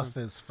 concepts. Mouth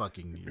is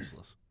fucking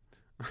useless.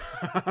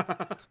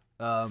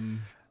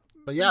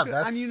 But yeah,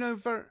 that's...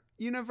 And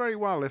you know very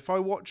well, if I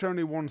watch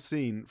only one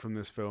scene from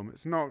this film,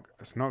 it's not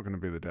going to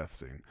be the death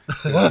scene.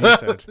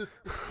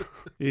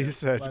 You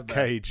said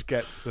Cage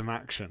gets some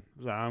action,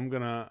 so I'm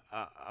gonna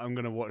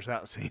watch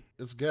that scene.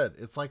 It's good.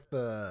 It's like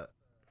the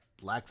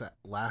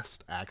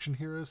last action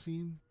hero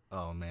scene.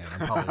 Oh man,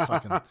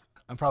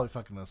 I'm probably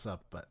fucking this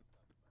up, but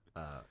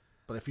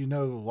if you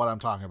know what I'm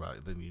talking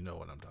about, then you know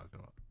what I'm talking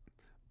about.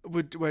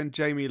 When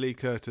Jamie Lee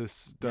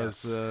Curtis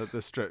does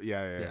the strip,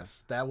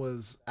 yes, that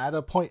was at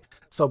a point.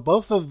 So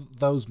both of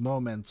those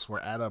moments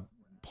were at a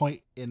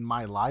point in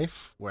my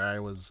life where I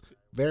was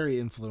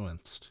very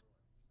influenced,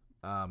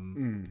 a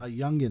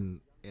youngin,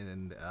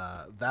 and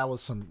that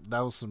was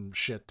some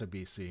shit to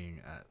be seeing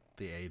at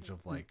the age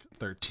of like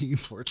 13,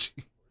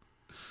 14.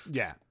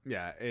 Yeah,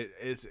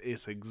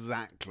 it's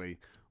exactly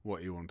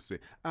what you want to see.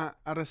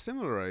 At a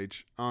similar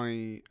age,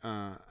 I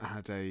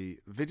had a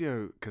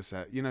video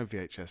cassette,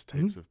 VHS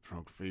tapes of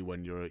pornography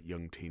when you're a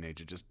young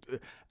teenager, just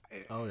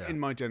in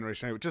my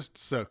generation, it just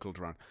circled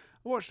around.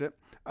 I watched it.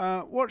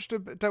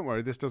 Don't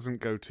worry, this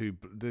isn't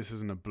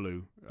a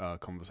blue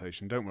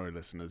conversation. Don't worry,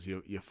 listeners,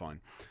 you're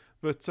fine.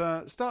 But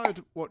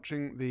started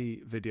watching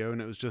the video,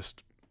 and it was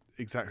just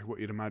exactly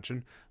what you'd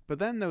imagine. But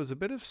then there was a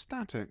bit of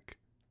static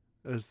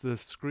as the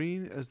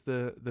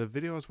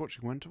video I was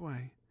watching went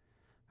away.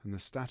 And the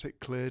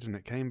static cleared and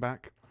it came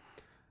back.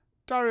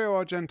 Dario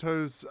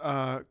Argento's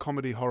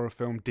comedy horror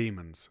film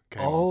Demons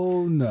came on.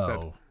 Oh no.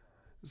 Instead.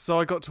 So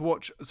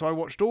I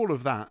watched all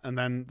of that, and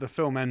then the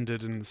film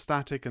ended in the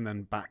static and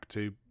then back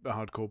to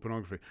hardcore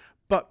pornography.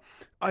 But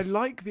I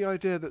like the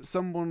idea that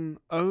someone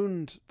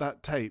owned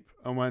that tape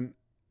and went,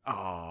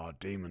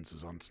 Demons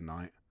is on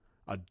tonight.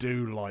 I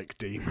do like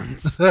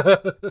Demons.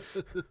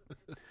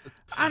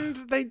 And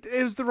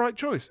it was the right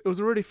choice. It was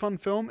a really fun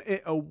film.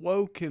 It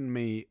awoke in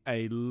me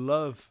a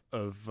love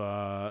of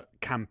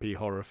campy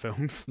horror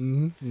films.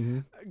 Mm-hmm.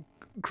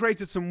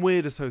 Created some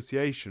weird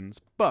associations,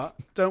 but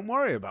don't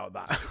worry about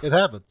that. It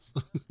happens.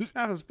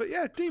 But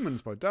yeah,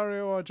 Demons by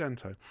Dario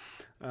Argento.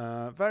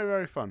 Very,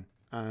 very fun.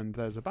 And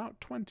there's about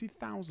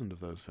 20,000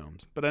 of those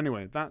films. But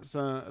anyway, that's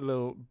a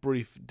little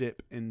brief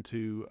dip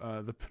into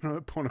the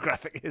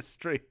pornographic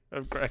history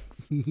of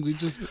Greg's.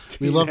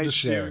 We love to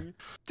share. Viewing.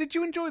 Did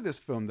you enjoy this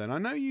film then? I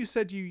know you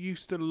said you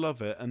used to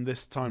love it, and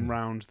this time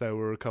round there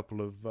were a couple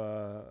of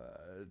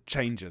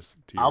changes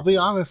to you. I'll be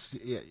honest,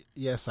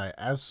 yes, I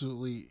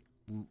absolutely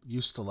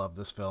used to love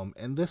this film,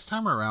 and this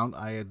time around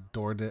I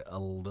adored it a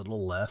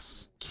little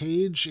less.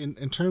 Cage,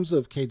 in terms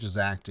of Cage's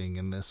acting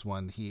in this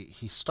one,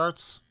 he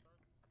starts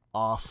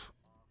off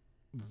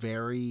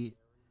very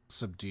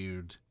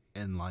subdued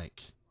and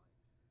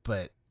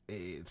but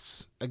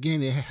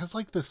it has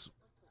like this,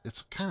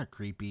 it's kind of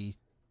creepy.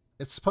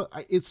 It's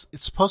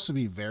supposed to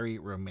be very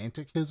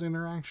romantic, his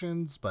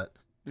interactions, but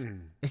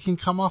it can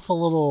come off a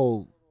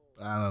little,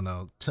 I don't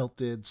know,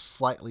 tilted,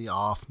 slightly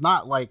off,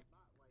 not like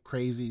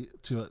crazy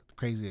to a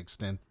crazy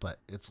extent, but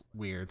it's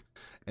weird.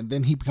 And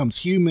then he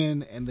becomes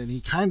human, and then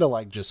he kind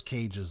of just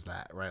Cages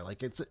that, right?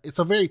 Like it's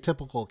a very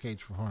typical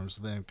Cage performance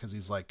then, because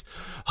he's like,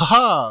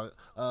 haha,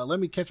 let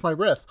me catch my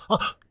breath.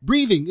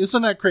 Breathing,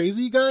 isn't that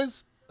crazy,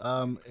 guys?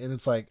 And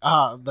it's like,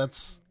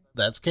 that's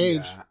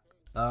Cage.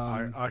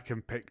 Yeah. I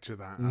can picture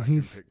that. I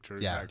can picture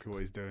exactly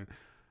what he's doing.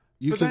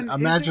 You can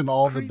imagine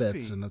all the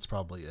bits, and that's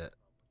probably it.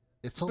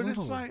 It's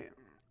like,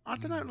 I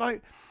don't know,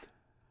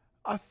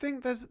 I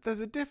think there's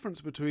a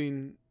difference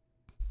between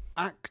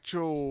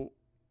actual.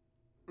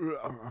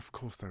 Of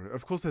course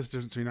there's a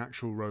difference between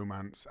actual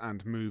romance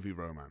and movie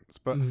romance,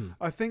 but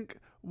I think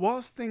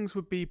whilst things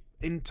would be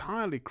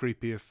entirely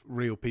creepy if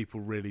real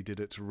people really did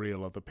it to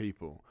real other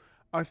people,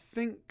 I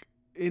think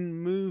in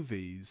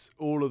movies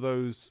all of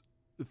those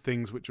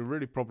things which are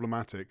really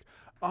problematic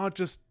are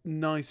just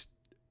nice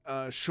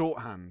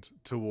shorthand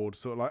towards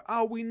sort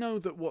of we know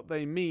that what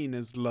they mean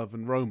is love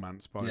and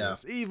romance by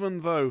this, even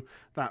though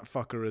that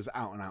fucker is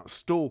out and out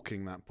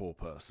stalking that poor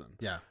person.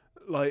 Yeah,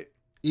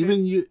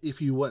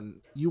 if you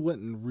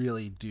wouldn't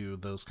really do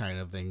those kind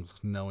of things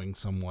knowing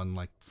someone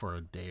for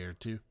a day or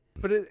two.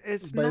 But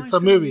it's a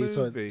movie,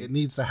 so it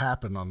needs to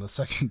happen on the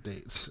second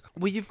date.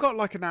 Well, you've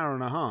got an hour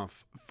and a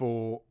half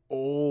for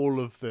all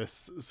of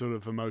this sort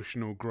of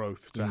emotional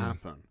growth to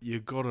happen.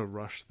 You've got to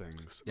rush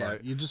things. Yeah,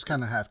 you just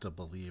kind of have to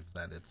believe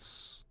that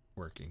it's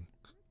working.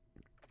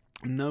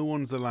 No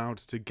one's allowed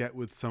to get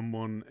with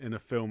someone in a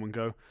film and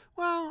go,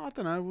 well, I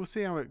don't know, we'll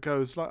see how it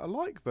goes. I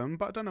like them,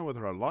 but I don't know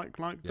whether I like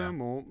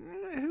them, or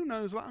who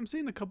knows. I'm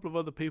seeing a couple of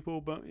other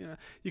people, but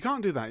you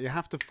can't do that. You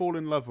have to fall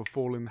in love or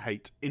fall in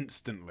hate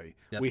instantly.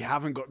 Yep. We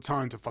haven't got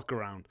time to fuck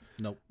around.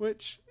 Nope.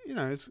 Which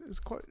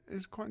is quite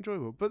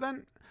enjoyable. But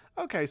then,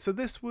 okay, so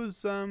this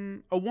was a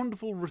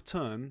wonderful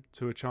return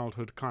to a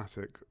childhood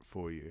classic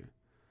for you.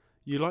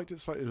 You liked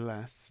it slightly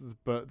less,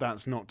 but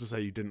that's not to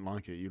say you didn't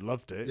like it. You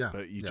loved it,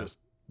 but you just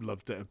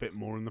loved it a bit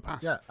more in the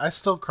past. Yeah, I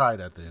still cried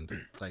at the end,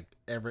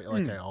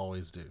 I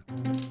always do.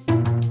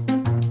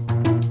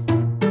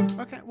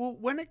 Okay, well,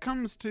 when it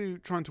comes to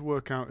trying to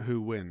work out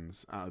who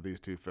wins out of these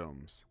two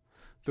films,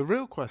 the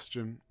real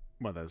question,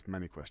 well, there's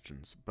many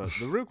questions, but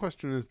the real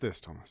question is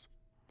this, Thomas.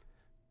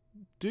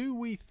 Do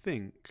we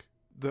think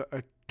that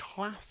a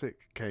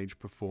classic Cage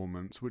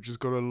performance, which has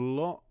got a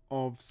lot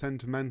of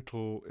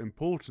sentimental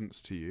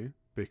importance to you,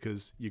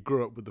 because you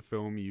grew up with the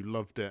film, you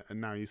loved it,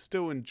 and now you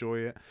still enjoy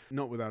it,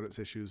 not without its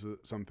issues or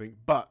something,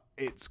 but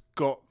it's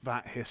got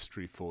that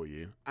history for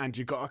you, and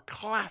you got a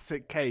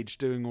classic Cage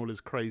doing all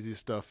his crazy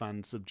stuff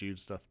and subdued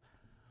stuff?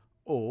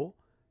 Or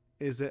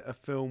is it a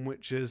film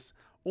which is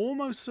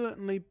almost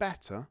certainly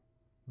better,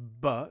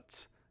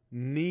 but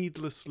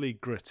needlessly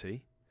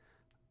gritty,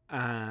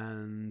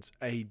 and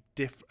a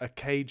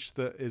Cage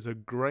that is a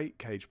great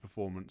Cage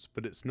performance,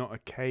 but it's not a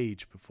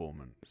Cage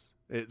performance?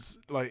 It's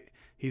like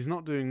he's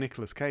not doing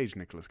Nicolas Cage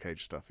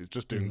stuff. He's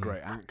just doing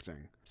great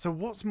acting. So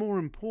what's more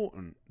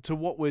important to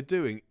what we're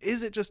doing?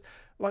 Is it just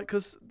like,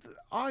 because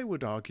I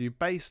would argue,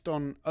 based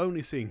on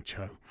only seeing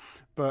Joe,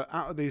 but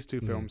out of these two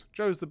films,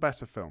 Joe's the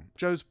better film.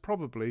 Joe's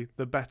probably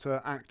the better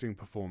acting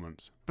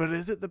performance. But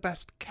is it the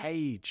best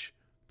Cage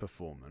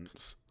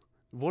performance?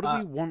 What do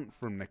we want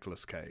from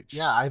Nicolas Cage?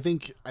 Yeah, I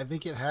think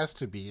it has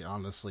to be,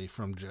 honestly,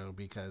 from Joe,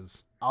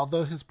 because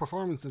although his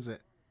performance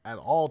isn't at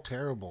all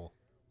terrible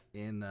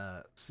in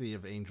City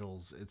of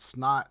Angels, it's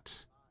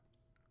not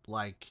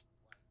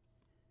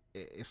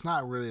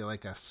really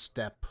like a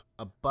step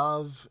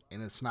above,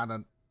 and it's not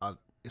a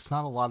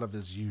lot of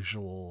his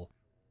usual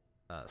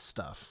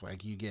stuff.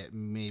 Like you get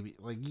maybe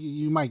like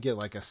you might get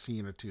like a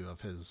scene or two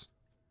of his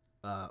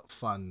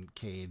fun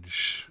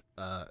Cage-isms,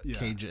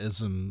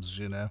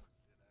 you know.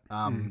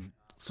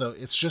 So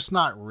it's just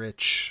not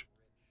rich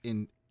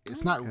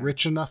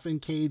rich enough in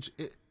Cage.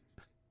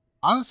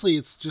 Honestly,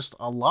 it's just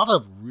a lot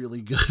of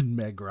really good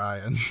Meg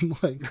Ryan.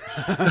 Like,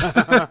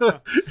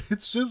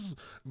 it's just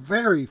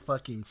very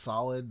fucking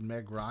solid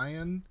Meg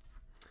Ryan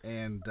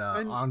and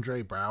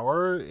Andre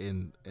Braugher,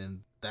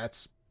 and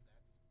that's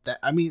that.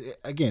 I mean,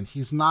 again,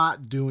 he's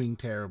not doing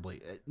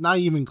terribly, not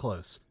even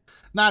close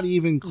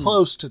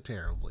to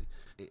terribly.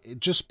 It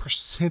just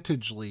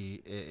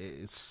percentagely,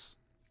 it's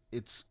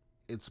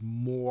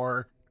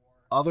more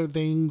other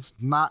things,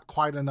 not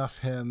quite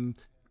enough him,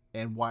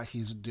 and what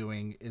he's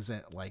doing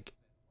isn't like,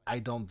 I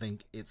don't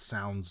think it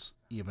sounds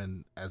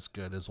even as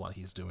good as what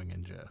he's doing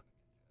in Joe.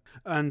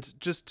 And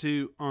just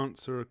to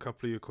answer a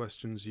couple of your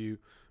questions you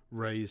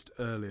raised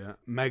earlier,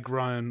 Meg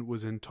Ryan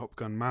was in Top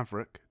Gun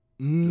Maverick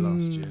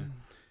last year.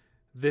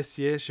 This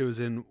year she was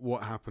in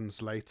What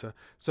Happens Later.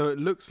 So it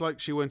looks like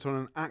she went on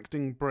an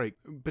acting break.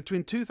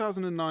 Between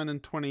 2009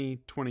 and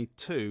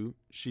 2022,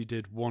 she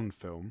did one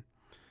film.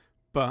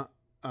 But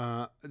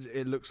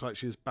it looks like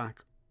she's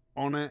back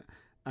on it,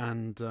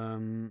 and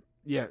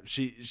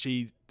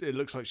it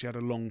looks like she had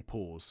a long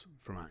pause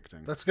from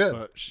acting. That's good.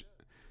 But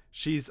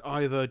she's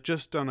either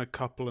just done a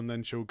couple and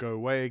then she'll go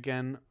away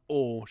again,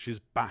 or she's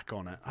back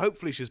on it.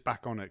 Hopefully she's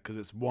back on it, because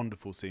it's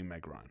wonderful seeing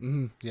Meg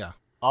Ryan. Yeah,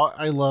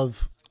 I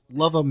love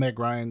a Meg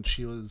Ryan.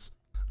 She was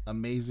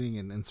amazing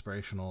and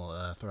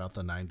inspirational throughout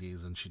the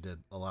 90s, and she did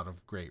a lot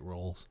of great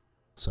roles.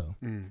 So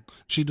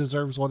she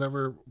deserves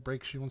whatever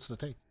break she wants to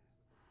take.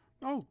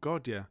 Oh,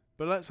 God, yeah.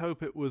 But let's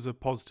hope it was a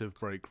positive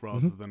break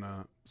rather than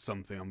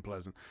something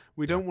unpleasant.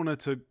 We don't want her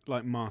to,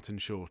 like, Martin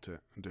Short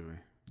it, do we?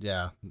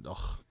 Yeah.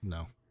 Ugh,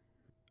 no.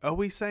 Are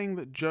we saying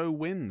that Joe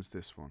wins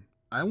this one?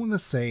 I want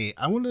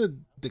to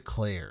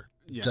declare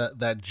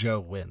that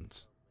Joe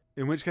wins.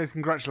 In which case,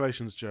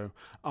 congratulations, Joe.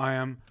 I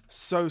am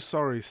so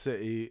sorry,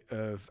 City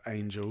of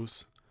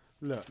Angels.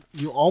 Look,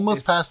 you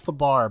almost passed the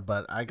bar,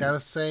 but I gotta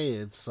say,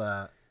 this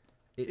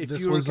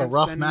was a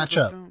rough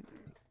matchup.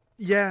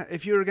 Yeah,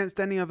 if you were against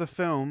any other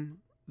film,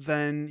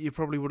 then you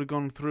probably would have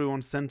gone through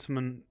on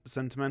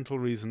sentimental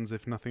reasons,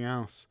 if nothing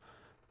else.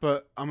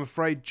 But I'm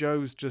afraid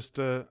Joe's just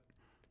a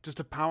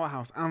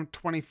powerhouse. And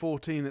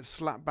 2014, it's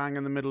slap bang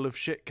in the middle of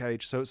Shit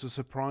Cage, so it's a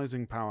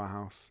surprising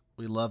powerhouse.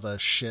 We love a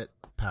shit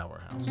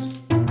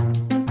powerhouse.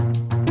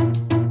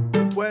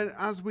 Well,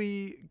 as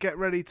we get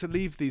ready to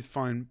leave these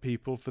fine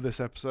people for this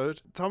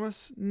episode,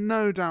 Thomas,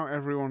 no doubt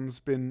everyone's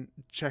been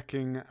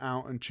checking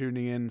out and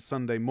tuning in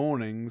Sunday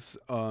mornings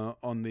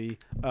on the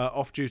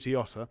Off-Duty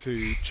Otter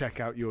to check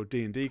out your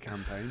D&D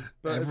campaign.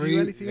 But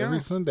every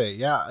Sunday,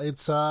 yeah,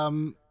 it's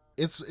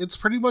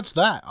pretty much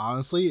that.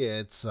 Honestly,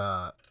 it's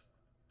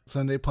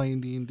Sunday playing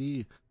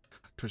D&D,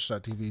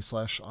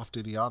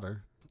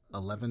 twitch.tv/offdutyotter,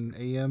 11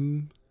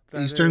 a.m.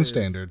 Eastern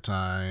Standard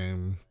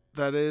Time.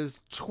 That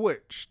is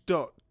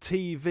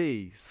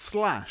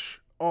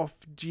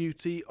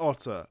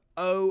twitch.tv/offdutyotter.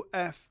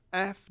 OFFDUTYOTTER.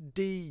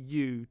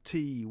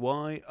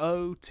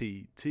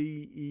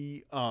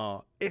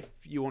 If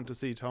you want to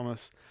see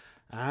Thomas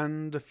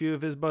and a few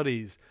of his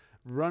buddies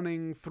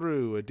running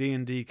through a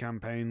D&D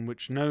campaign,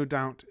 which no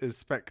doubt is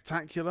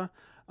spectacular,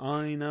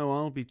 I know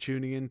I'll be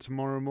tuning in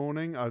tomorrow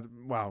morning.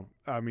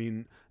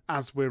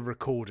 As we're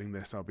recording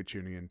this, I'll be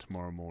tuning in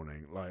tomorrow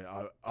morning. Like,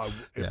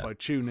 if I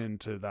tune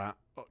into that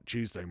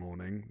Tuesday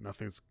morning,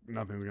 nothing's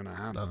gonna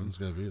happen. Nothing's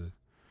gonna be there.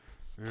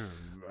 Yeah,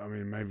 I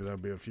mean, maybe there'll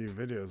be a few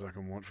videos I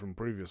can watch from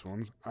previous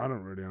ones. I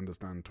don't really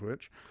understand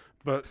Twitch.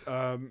 But,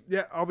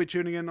 yeah, I'll be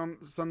tuning in on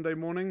Sunday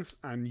mornings,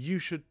 and you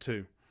should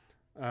too.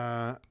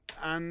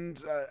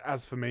 And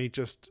as for me,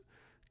 just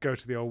go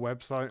to the old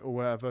website or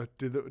whatever,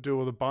 do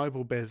all the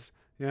Bible biz.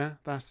 Yeah,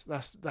 that's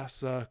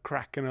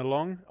cracking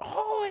along.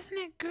 Oh, isn't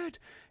it good?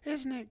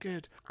 Isn't it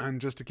good?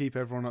 And just to keep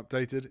everyone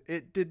updated,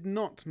 it did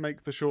not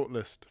make the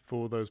shortlist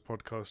for those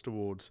podcast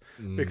awards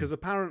because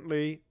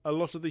apparently a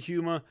lot of the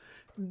humour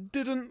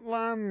didn't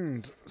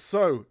land.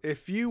 So,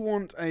 if you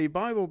want a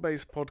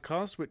Bible-based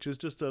podcast, which is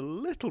just a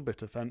little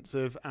bit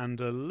offensive and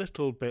a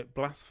little bit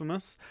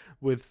blasphemous,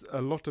 with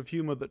a lot of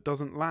humour that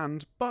doesn't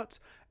land, but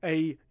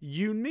a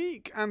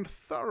unique and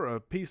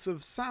thorough piece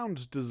of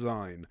sound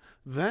design,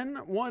 then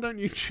why don't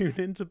you tune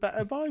into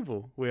Better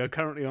Bible? We are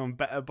currently on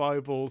Better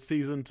Bible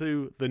Season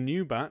 2, the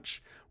new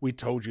batch. We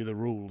told you the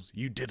rules.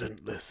 You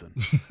didn't listen.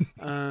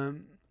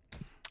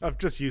 I've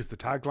just used the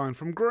tagline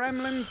from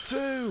Gremlins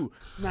 2.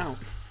 Now...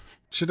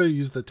 Should I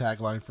use the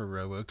tagline for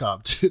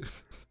RoboCop too?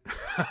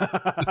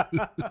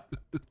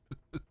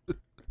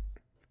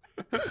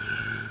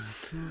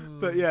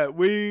 But yeah,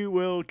 we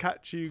will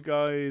catch you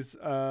guys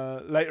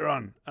later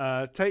on.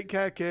 Take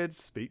care,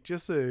 kids. Speak to you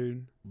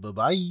soon.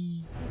 Bye-bye.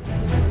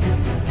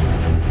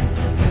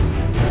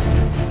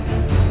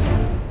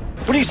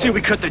 What do you say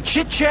we cut the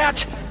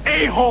chit-chat?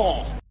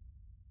 A-hole!